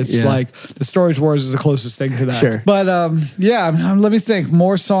treasure, it's like the Storage Wars is the closest thing to that. Sure. But let me think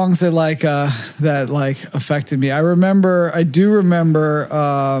more songs that affected me. I remember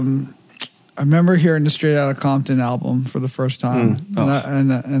hearing the Straight Outta Compton album for the first time,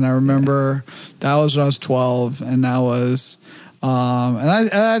 and I remember that was when I was 12, and that was,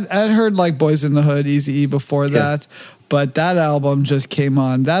 and I'd heard like Boys in the Hood, Eazy-E before that, but that album just came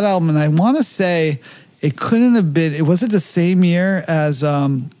on. That album, and I want to say it couldn't have been. It was it the same year as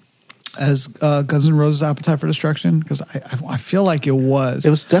Guns N' Roses' Appetite for Destruction, because I feel like it was. It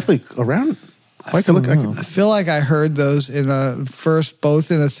was definitely around. I feel like I heard those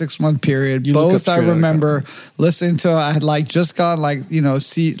both in a 6-month period. Both I remember listening to. I had like just gone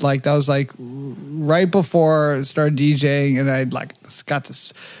that was like right before I started DJing, and I'd like got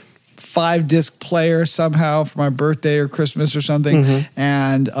this 5-disc player somehow for my birthday or Christmas or something,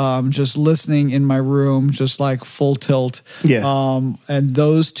 and just listening in my room, just like full tilt. Yeah. And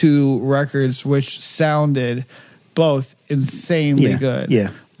those two records, which sounded both insanely good. Yeah.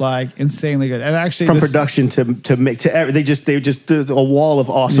 Like insanely good, and actually from production they just did a wall of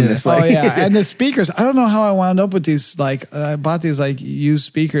awesomeness. Yeah. Like, and the speakers. I don't know how I wound up with these. Like I bought these like used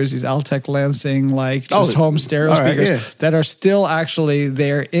speakers, these Altec Lansing home stereo speakers that are still actually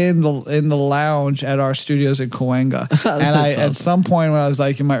there in the lounge at our studios in Cahuenga. And at some point when I was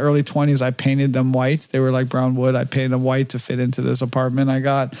like in my early 20s, I painted them white. They were like brown wood. I painted them white to fit into this apartment I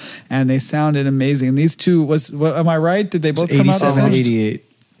got, and they sounded amazing. And these two am I right? Did they both come out? 88.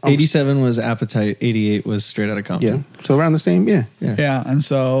 87 was Appetite. 88 was Straight Outta Compton. Yeah, so around the same. Yeah. And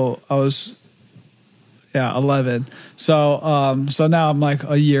so I was. Yeah, 11. So so now I'm like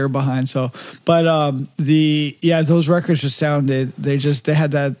a year behind. So, but those records just sounded. They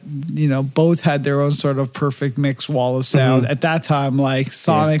had that, you know, both had their own sort of perfect mix wall of sound at that time. Like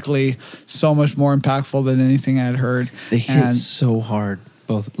sonically, so much more impactful than anything I'd heard. They hit so hard.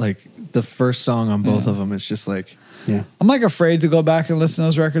 Both, like the first song on both of them, it's just like. Yeah, I'm like afraid to go back and listen to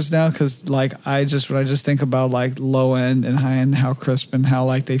those records now because like when I just think about like low end and high end, how crisp and how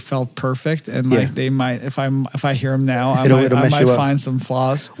like they felt perfect, and like they might if I hear them now, I might find some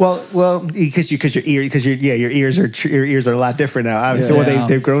flaws. Well, because your ears are a lot different now. Obviously,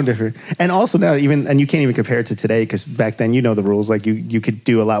 they've grown different, and also now and you can't even compare it to today because back then you know the rules. Like you could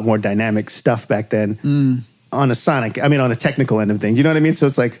do a lot more dynamic stuff back then. On a technical end of things. You know what I mean? So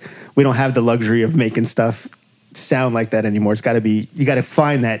it's like we don't have the luxury of making stuff sound like that anymore. It's got to be, you got to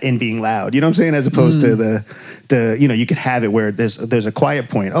find that in being loud. You know what I'm saying? As opposed to the you know, you could have it where there's a quiet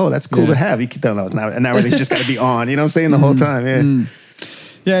point. Oh, that's cool to have. You could tell now everything's just got to be on. You know what I'm saying? The whole time. Yeah.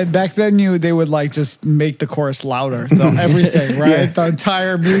 Yeah, back then they would like just make the chorus louder. So everything, right? The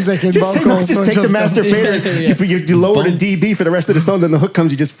entire music and vocals. Just take the master fader. You lower the dB for the rest of the song, then the hook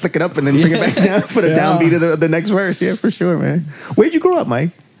comes, you just flick it up and then bring it back down for the downbeat of the next verse. Yeah, for sure, man. Where'd you grow up,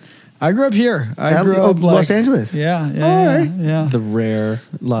 Mike? I grew up here. I grew up like Los Angeles. Yeah. The rare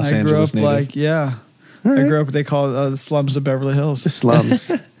Los Angeles native. I grew up. They call it the slums of Beverly Hills. The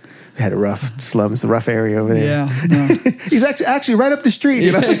slums. We had a rough slums, a rough area over there. Yeah, no. He's actually right up the street.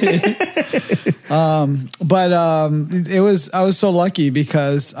 You know? I was so lucky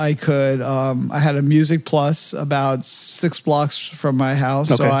because I could. I had a Music Plus about 6 blocks from my house,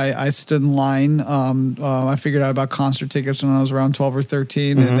 so I stood in line. I figured out about concert tickets when I was around 12 or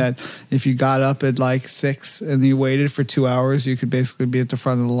 13, and that if you got up at like 6 and you waited for 2 hours, you could basically be at the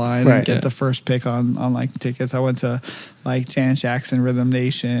front of the line and get the first pick on like tickets. I went to like Janet Jackson, Rhythm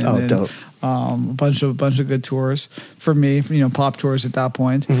Nation, dope. A bunch of good tours for me, you know, pop tours at that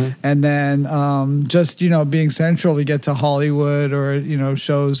point. And then just, you know, being central to get to Hollywood or, you know,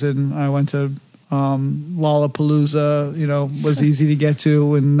 shows. And I went to Lollapalooza, you know, was easy to get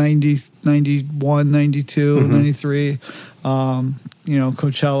to in 90, 91, 92, 93. You know,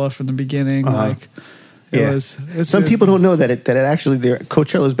 Coachella from the beginning, like. Some people don't know that it actually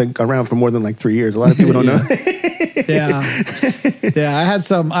Coachella's been around for more than like 3 years. A lot of people don't know.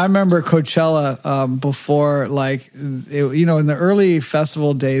 I remember Coachella before, like, you know, in the early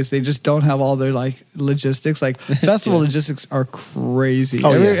festival days, they just don't have all their like logistics. Like festival logistics are crazy.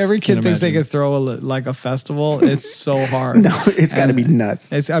 Every kid thinks they could throw a festival. It's so hard. No, it's got to be nuts.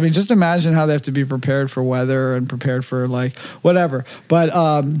 Just imagine how they have to be prepared for weather and prepared for like whatever. But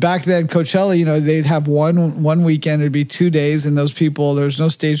back then, Coachella, you know, they'd have one weekend, it'd be 2 days, and those people, there's no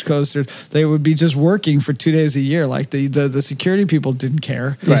stagecoach, they would be just working for 2 days a year. Like the security people didn't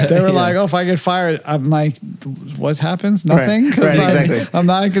care. Right. They were like, oh, if I get fired, I'm like, what happens? Nothing. Because I'm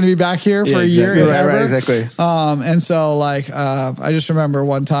not going to be back here for a year. Right, exactly. And so like, I just remember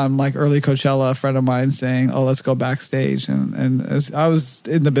one time, like early Coachella, a friend of mine saying, oh, let's go backstage. And I was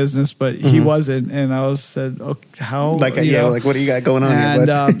in the business, but he wasn't. And I said, okay, how? Like, like, what do you got going on here?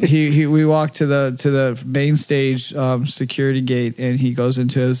 And we walked to the main stage security gate, and he goes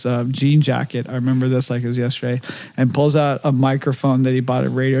into his jean jacket. I remember this like it was yesterday, and pulls out a microphone that he bought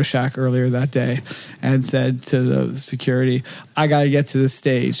at Radio Shack earlier that day, and said to the security, "I got to get to the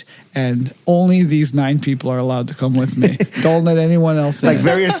stage, and only these 9 people are allowed to come with me. Don't let anyone else in." Like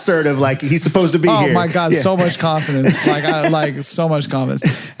very assertive, like he's supposed to be here. Oh my God, so much confidence! Like so much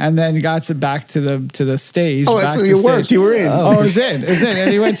confidence. And then got back to the stage. Oh, that's you worked. You were in. Oh, it was in.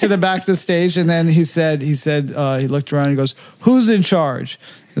 And he went to the back of the stage, and then he said he looked around and he goes, "Who's in charge?"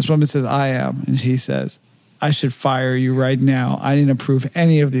 This woman says, "I am," and he says, "I should fire you right now. I didn't approve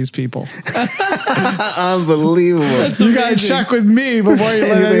any of these people." Unbelievable. You got to check with me before you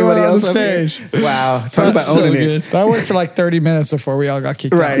let anyone on the stage. Wow. Talk about owning it. That worked for like 30 minutes before we all got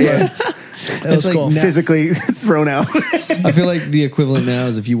kicked out. Right, yeah. It was cool. Physically thrown out. I feel like the equivalent now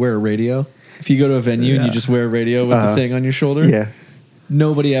is if you wear a radio. If you go to a venue and you just wear a radio with the thing on your shoulder. Yeah.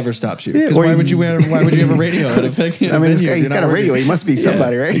 Nobody ever stops you. Because why would you have a radio at a venue? I mean, he's got a radio. He must be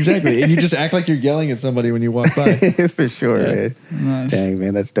somebody, right? Exactly. And you just act like you're yelling at somebody when you walk by. For sure, man. Nice. Dang,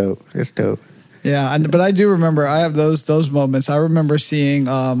 man, that's dope. That's dope. Yeah, but I do remember, I have those moments. I remember seeing,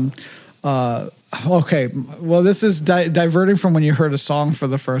 okay, well, this is diverting from when you heard a song for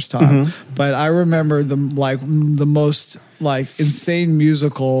the first time, but I remember the most like insane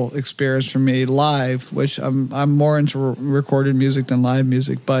musical experience for me live, which I'm more into recorded music than live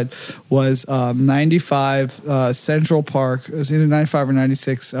music, but was 95 Central Park. It was either 95 or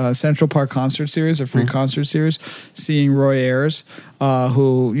 96 Central Park concert series, a free concert series, seeing Roy Ayers,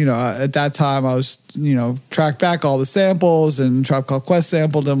 who, you know, at that time I was, you know, tracked back all the samples, and Tribe Called Quest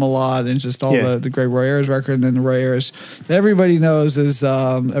sampled him a lot, and just all the great Roy Ayers record. And then the Roy Ayers that everybody knows is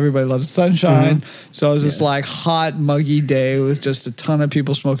Everybody Loves Sunshine. So it was this like hot, muggy day with just a ton of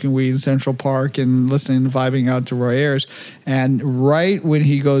people smoking weed in Central Park and listening, vibing out to Roy Ayers. And right when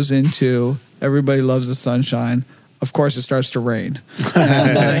he goes into Everybody Loves the Sunshine, of course, it starts to rain.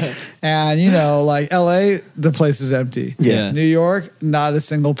 And you know, like LA, the place is empty. Yeah. New York, not a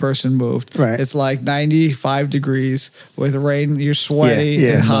single person moved. Right. It's like 95 degrees with rain. You're sweaty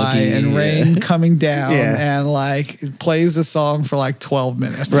and high, muggy, and rain coming down, and like it plays the song for like 12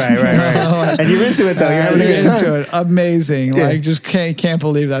 minutes. Right. And you're into it though. You're having a good time. Into it. Amazing. Like just can't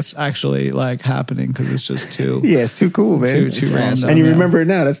believe that's actually like happening, because it's just too. Yeah, it's too cool, man. Too random. And you remember it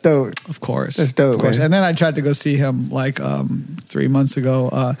now. That's dope. Of course. That's dope. Of course. Man. And then I tried to go see him like 3 months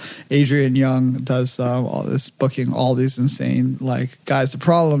ago. Adrian Young does all this, booking all these insane like guys. The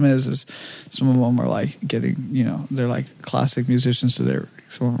problem is some of them are like getting, you know, they're like classic musicians, so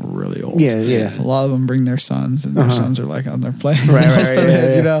some of them are really old. Yeah. A lot of them bring their sons, and their sons are like on there playing Right, most of it,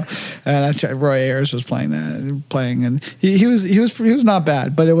 yeah. you know. And I tried, Roy Ayers was playing, and he was not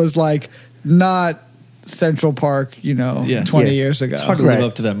bad, but it was like not Central Park, you know, 20 years ago. It's hard to live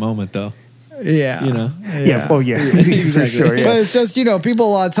up to that moment, though. Yeah. You know? Yeah. Oh, yeah. For sure. Yeah. But it's just, you know, people a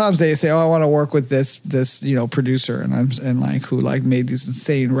lot of times they say, "Oh, I want to work with this, you know, producer," and like who like made these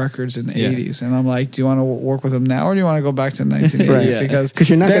insane records in the 80s. And I'm like, "Do you want to work with them now, or do you want to go back to the 1980s?" Right. Because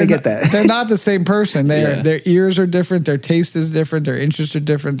you're not going to get that. They're not the same person. Their ears are different, their taste is different, their interests are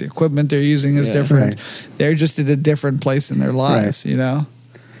different, the equipment they're using is different. Right. They're just at a different place in their lives, you know?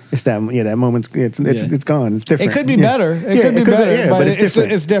 It's that moment's it's gone. It's different. It could be better. It could be better, but it's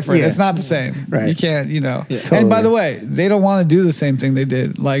different. It's different. Yeah. It's not the same. Right. You can't, you know. Yeah, totally. And by the way, they don't want to do the same thing they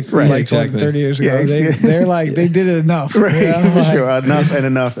did like 30 years ago. Yeah, They're like they did it enough. Right, you know? for sure. Enough and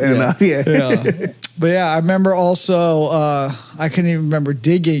enough and enough. Yeah. But yeah, I remember also I couldn't even remember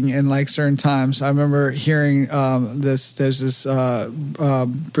digging in like certain times. I remember hearing there's this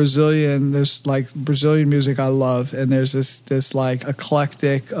Brazilian music I love, and there's this like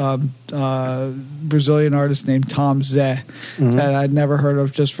eclectic Brazilian artist named Tom Zé that I'd never heard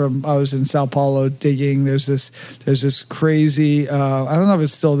of. I was in Sao Paulo digging. There's this crazy I don't know if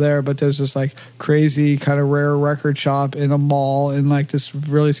it's still there, but there's this like crazy kind of rare record shop in a mall in like this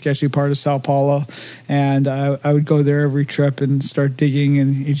really sketchy part of Sao Paulo, and I would go there every trip and start digging,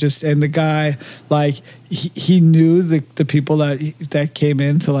 and the guy like he knew the people that came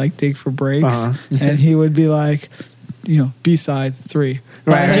in to like dig for breaks, and he would be like, you know, B-side 3.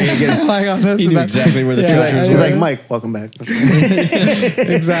 Right. Like on this He knew exactly where the treasures were. He's like, "Mike, welcome back."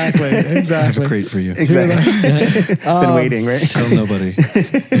 Exactly. There's a crate for you. Exactly. Been waiting, right? Tell nobody.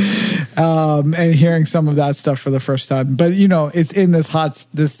 And hearing some of that stuff for the first time, but you know, it's in this hot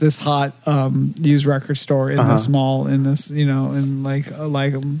used record store in this mall, in this, you know, and like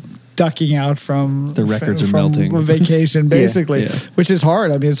ducking out from the records from are melting. a vacation, basically, Yeah. which is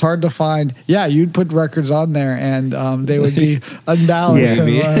hard. I mean, it's hard to find. Yeah, you'd put records on there, and they would be unbalanced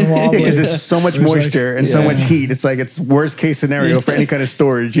and wobbly. Because there's so much moisture and so much heat. It's like it's worst case scenario for any kind of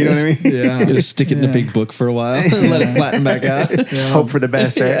storage. You know what I mean? Yeah, You just stick it in a big book for a while and let it flatten back out. Hope for the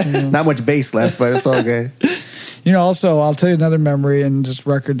best, right? Not much bass left, but it's all good. You know, also, I'll tell you another memory and just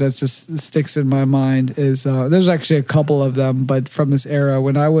record that just sticks in my mind is there's actually a couple of them, but from this era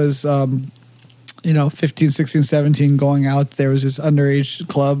when I was, 15, 16, 17, going out, there was this underage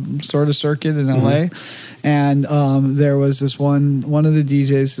club sort of circuit in LA. And there was this one of the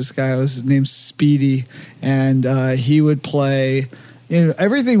DJs, this guy was named Speedy, and he would play, you know,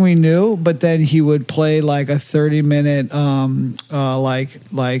 everything we knew, but then he would play like a 30-minute,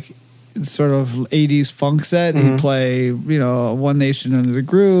 like sort of 80s funk set. He'd play, you know, One Nation Under the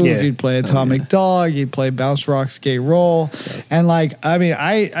Groove. Yeah. He'd play Atomic Dog. He'd play Bounce Rock Skate Roll. And like, I mean,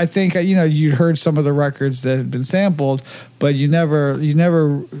 I think, you know, you heard some of the records that had been sampled, but I'd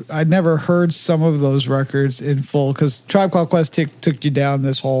never heard some of those records in full, because Tribe Called Quest took you down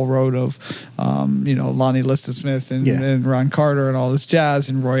this whole road of, Lonnie Liston Smith and Ron Carter and all this jazz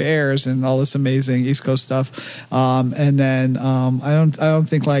and Roy Ayers and all this amazing East Coast stuff. And then I don't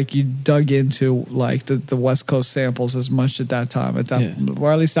think like you dug into like the West Coast samples as much at that time.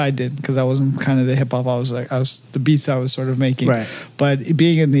 Or at least I did, because I wasn't kind of the hip hop. I was the beats I was sort of making. Right. But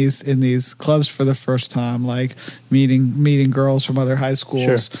being in these clubs for the first time, like meeting meeting girls from other high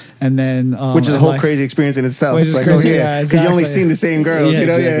schools, and then which is a whole crazy experience in itself. Which it's is like, crazy, because you only seen the same girls, you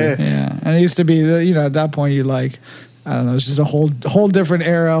know, yeah. And it used to be, at that point you like, I don't know, it's just a whole different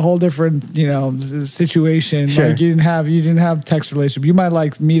era, a whole different, situation. Sure. Like you didn't have text relationship. You might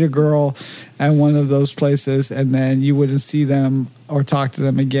like meet a girl at one of those places, and then you wouldn't see them or talk to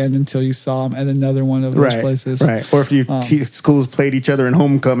them again until you saw them at another one of those places. Right. Or if you schools played each other in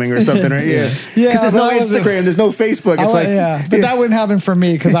homecoming or something, right? Yeah. Because there's no Instagram, there's no Facebook. It's but that wouldn't happen for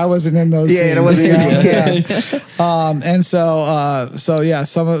me because I wasn't in those. Yeah, scenes, it wasn't. And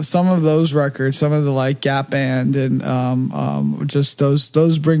some of those records, some of the like Gap Band and just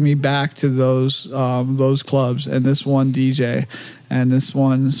those bring me back to those clubs and this one DJ. And this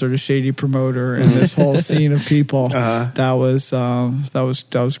one sort of shady promoter and this whole scene of people that was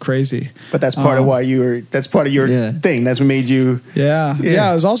crazy. But that's part of why that's part of your thing. That's what made you. Yeah.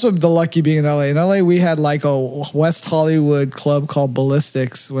 It was also the lucky being in LA. In LA, we had like a West Hollywood club called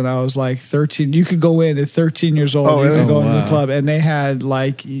Ballistics when I was like 13. You could go in at 13 years old. Oh, really? You could go into the club, and they had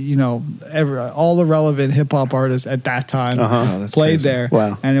like all the relevant hip hop artists at that time played there.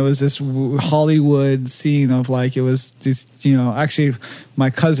 Wow. And it was this Hollywood scene of like it was this actually.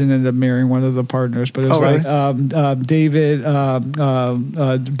 My cousin ended up marrying one of the partners, but it was like David, Bud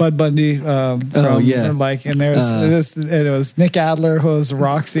Bundy, and it was Nick Adler who was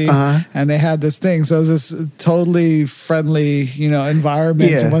Roxy, and they had this thing. So it was this totally friendly,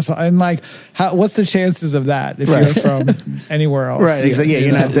 environment. And like, what's the chances of that if you're from anywhere else? Right. Exactly. Yeah.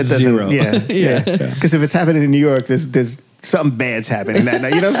 You're not. That doesn't. Zero. Yeah. Because if it's happening in New York, there's something bad's happening that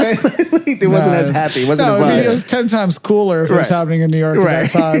night. You know what I'm saying? It wasn't as happy. It wasn't a vibe. It was 10 times cooler if it was happening in New York at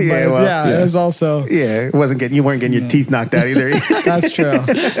that time. But it was also... Yeah, it wasn't you weren't getting your teeth knocked out either. That's true.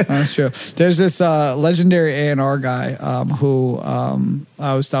 That's true. There's this legendary A&R guy who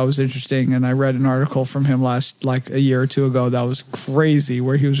I thought was interesting, and I read an article from him like a year or two ago that was crazy,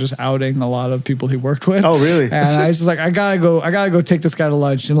 where he was just outing a lot of people he worked with. Oh, really? And I was just like, I gotta go take this guy to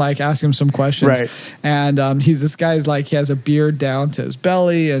lunch and like ask him some questions. Right. And this guy's like, he has a beard down to his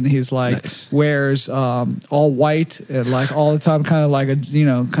belly, and he's like wears all white and like all the time, kind of like a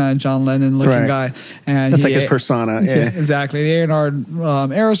kind of John Lennon looking guy. And that's like his persona. Yeah, exactly. They A&R'd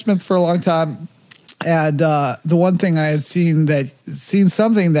Aerosmith for a long time. And the one thing I had seen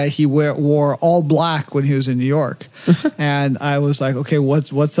something that he wore all black when he was in New York, and I was like, okay,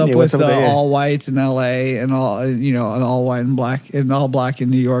 what's up with all white in LA and all and all white and black and all black in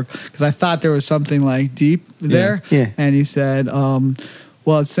New York? Because I thought there was something like deep there. Yeah. And he said,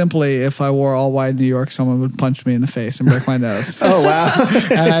 well, it's simply if I wore all white in New York, someone would punch me in the face and break my nose. Oh, wow.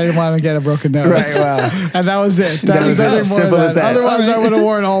 And I didn't want to get a broken nose. Right, wow. And that was it. That was nothing more simple as that. Otherwise, I would have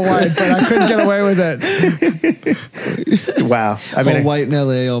worn all white, but I couldn't get away with it. Wow. I mean, all white in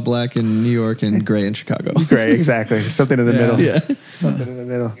LA, all black in New York, and gray in Chicago. Gray, exactly. Something in the middle. Yeah. Something in the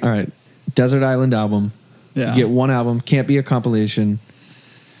middle. All right. Desert Island album. Yeah. You get one album. Can't be a compilation.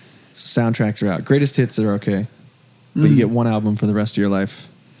 Soundtracks are out. Greatest hits are okay. But you get one album for the rest of your life.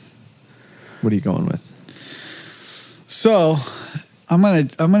 What are you going with? So, I'm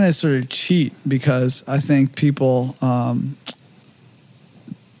gonna sort of cheat because I think people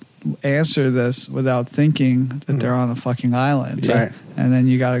answer this without thinking that they're on a fucking island. Right. And then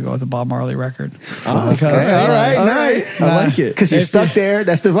you got to go with a Bob Marley record. Oh, because, okay. All right. I like it. Because you're stuck there.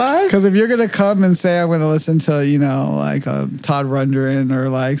 That's the vibe. Because if you're going to come and say, I'm going to listen to, like a Todd Rundgren or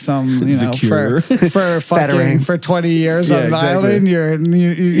like some, for 20 years on an island,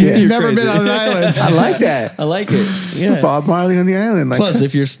 you've never been on an island. I like that. I like it. Yeah. Bob Marley on the island. Like, plus,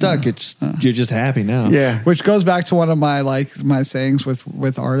 if you're stuck, you're just happy now. Yeah. Which goes back to one of my sayings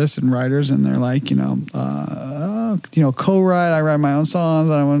with artists and writers, and they're like, co-write. I write my own songs.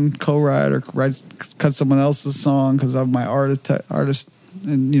 I want to co-write or cut someone else's song because of my artist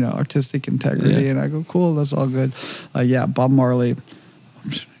and artistic integrity. Yeah. And I go, cool, that's all good. Bob Marley.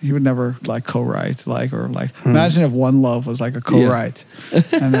 He would never co-write imagine if One Love was like a co-write.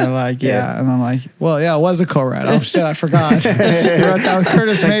 And they're like, yeah. And I'm like, well, yeah, it was a co-write. Oh shit, I forgot. He wrote that with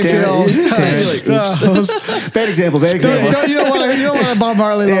Curtis Mayfield. Bad example. You don't want a Bob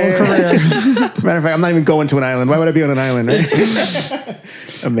Marley level career. Matter of fact, I'm not even going to an island. Why would I be on an island, right?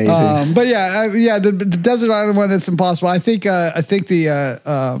 Amazing. But the Desert Island one, that's impossible. I think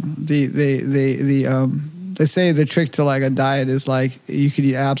they say the trick to like a diet is like you could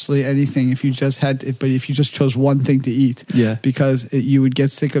eat absolutely anything if you just chose one thing to eat. Yeah. Because you would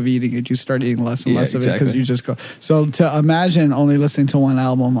get sick of eating it. You start eating less and less of it because you just go. So to imagine only listening to one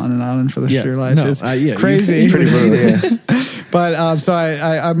album on an island for the rest of your life is crazy. Pretty brutal, yeah. But so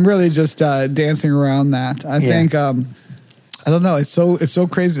I'm really just dancing around that. I think I don't know. It's so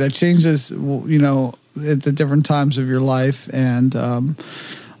crazy. That changes, at the different times of your life, and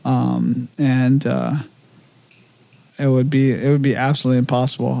it would be absolutely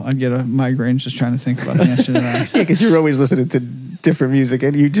impossible. I'd get a migraine just trying to think about the answer to that. Yeah, because you're always listening to different music,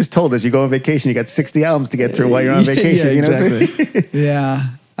 and you just told us you go on vacation, you got 60 albums to get through while you're on vacation. Yeah, you know exactly. what I'm saying? Yeah,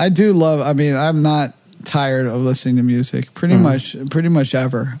 I do love. I mean, I'm not tired of listening to music pretty much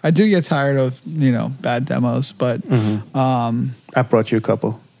ever. I do get tired of bad demos, but I brought you a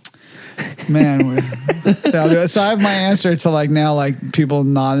couple. man, so I have my answer to now people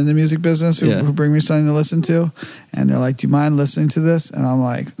not in the music business who bring me something to listen to, and they're like, do you mind listening to this? And I'm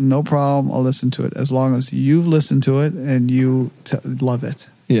like, no problem, I'll listen to it as long as you've listened to it and you love it.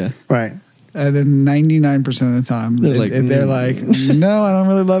 Yeah. Right. And then 99% of the time, they're like, no, I don't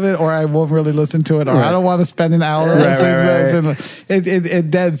really love it, or I won't really listen to it, or I don't want to spend an hour listening to this. And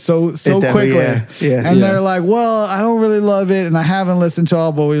it dead so quickly. And they're like, well, I don't really love it, and I haven't listened to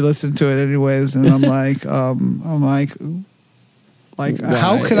all, but we listened to it anyways. And I'm like, how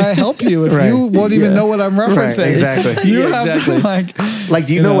can I help you if you won't even know what I'm referencing? Right, exactly. You have to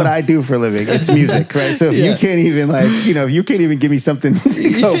do you know what I do for a living? It's music, right? So if you can't even if you can't even give me something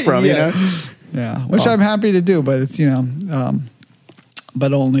to go from, Yeah, which I'm happy to do, but it's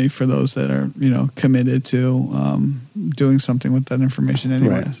but only for those that are committed to doing something with that information,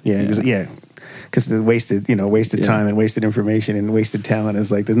 anyways. Right. Yeah. Because the wasted time and wasted information and wasted talent is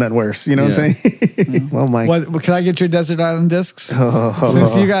there's nothing worse. You know what I'm saying? Well, Mike, what can I get your Desert Island discs?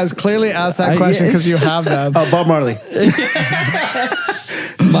 Since you guys clearly asked that question because you have them. Bob Marley.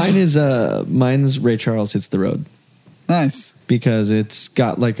 Mine's Ray Charles Hits the Road. Nice, because it's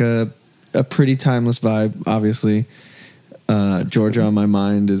got a pretty timeless vibe. Obviously, Georgia on My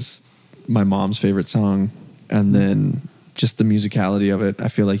Mind is my mom's favorite song, and then just the musicality of it. I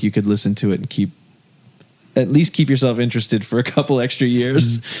feel like you could listen to it and at least keep yourself interested for a couple extra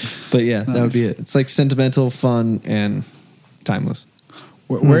years. But yeah, that would be it. It's sentimental, fun, and timeless.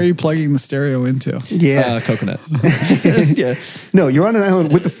 Where are you plugging the stereo into? Yeah, Coconut. Yeah. No, you're on an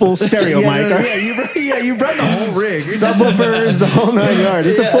island with the full stereo, Mike. You brought the whole rig. Subwoofers, the whole 9 yards.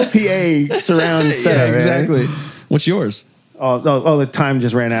 It's a full PA surround setup. Yeah, exactly. What's yours? Oh, the time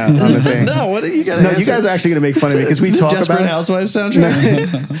just ran out on the thing. No, what are you guys? No, you guys are actually going to make fun of me because we talk Desperate about Housewives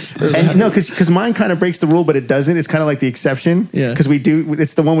soundtrack. And no, because mine kind of breaks the rule, but it doesn't. It's kind of like the exception. Yeah. Because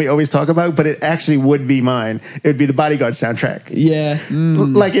it's the one we always talk about, but it actually would be mine. It would be the Bodyguard soundtrack. Yeah.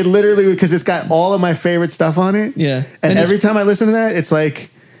 It literally, because it's got all of my favorite stuff on it. Yeah. And every time I listen to that,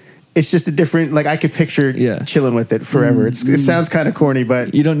 it's just a different, I could picture chilling with it forever. It sounds kind of corny,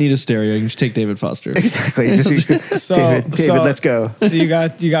 but you don't need a stereo. You can just take David Foster. Exactly. David, let's go. You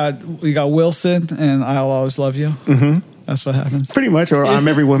got Wilson and I'll Always Love You. Mm-hmm. That's what happens. Pretty much, or I'm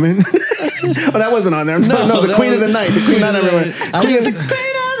Every Woman. That wasn't on there. The Queen of the Night. The Queen, not everyone.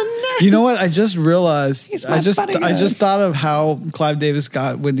 You know what? I just realized. I just thought of how Clive Davis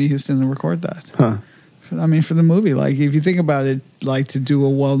got Whitney Houston to record that. Huh. I mean, for the movie, if you think about it, to do a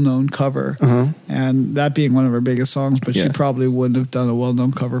well-known cover, and that being one of her biggest songs, but she probably wouldn't have done a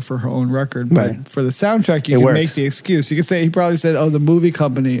well-known cover for her own record. But for the soundtrack, you can make the excuse. You can say he probably said, "Oh, the movie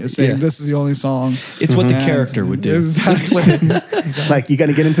company is saying this is the only song." It's what the character would do. Exactly. You got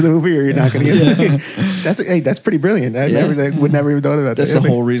to get into the movie, or you're not going to get into it. That's pretty brilliant. I would never even thought about that. That's the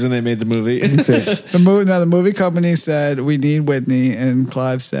whole reason they made the movie. The movie company said, "We need Whitney," and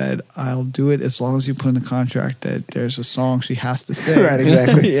Clive said, "I'll do it as long as you put in the contract that there's a song she has to sing." Right,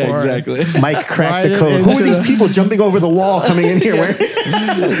 exactly. Yeah, exactly. Mike cracked the code. Who are these people jumping over the wall coming in here?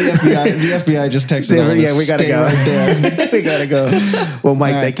 The FBI just texted all Yeah, we gotta go. Right there. We gotta go. Well,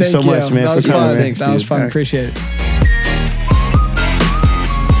 Mike, thank you so much, man. That was fun. Thanks, that was dude. fun. Appreciate it.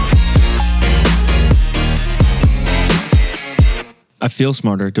 I feel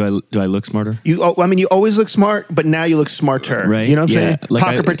smarter. Do I look smarter? You always look smart, but now you look smarter. Right. You know what I'm saying? Like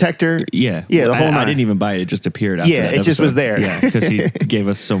Pocket protector. Yeah. Yeah, the whole I nine. didn't even buy it. It just appeared after that it just was there. Yeah, because he gave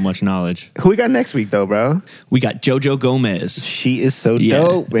us so much knowledge. Who we got next week, though, bro? We got JoJo Gomez. She is so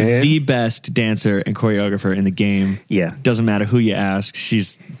dope, man. The best dancer and choreographer in the game. Yeah. Doesn't matter who you ask.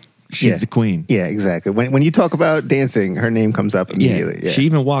 She's the queen. Yeah, exactly. When you talk about dancing, her name comes up immediately. Yeah. She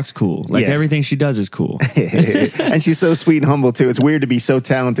even walks cool. Everything she does is cool. And she's so sweet and humble, too. It's weird to be so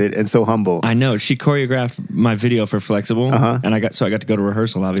talented and so humble. I know. She choreographed my video for Flexible. And I got to go to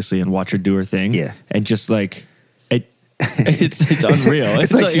rehearsal, obviously, and watch her do her thing. Yeah. And just it's unreal.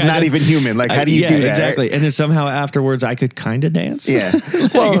 It's like she's not even human. How do you do that? Exactly. Right? And then somehow afterwards, I could kind of dance. Yeah.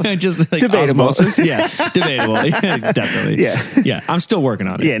 Well, just debatable. osmosis. Yeah, debatable. Yeah, definitely. Yeah. I'm still working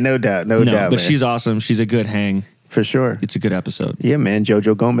on it. Yeah, no doubt. No doubt. But man. she's awesome. She's a good hang. For sure. It's a good episode. Yeah, man.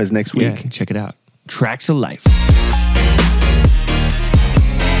 JoJo Gomez next week. Yeah, check it out. Tracks of Life.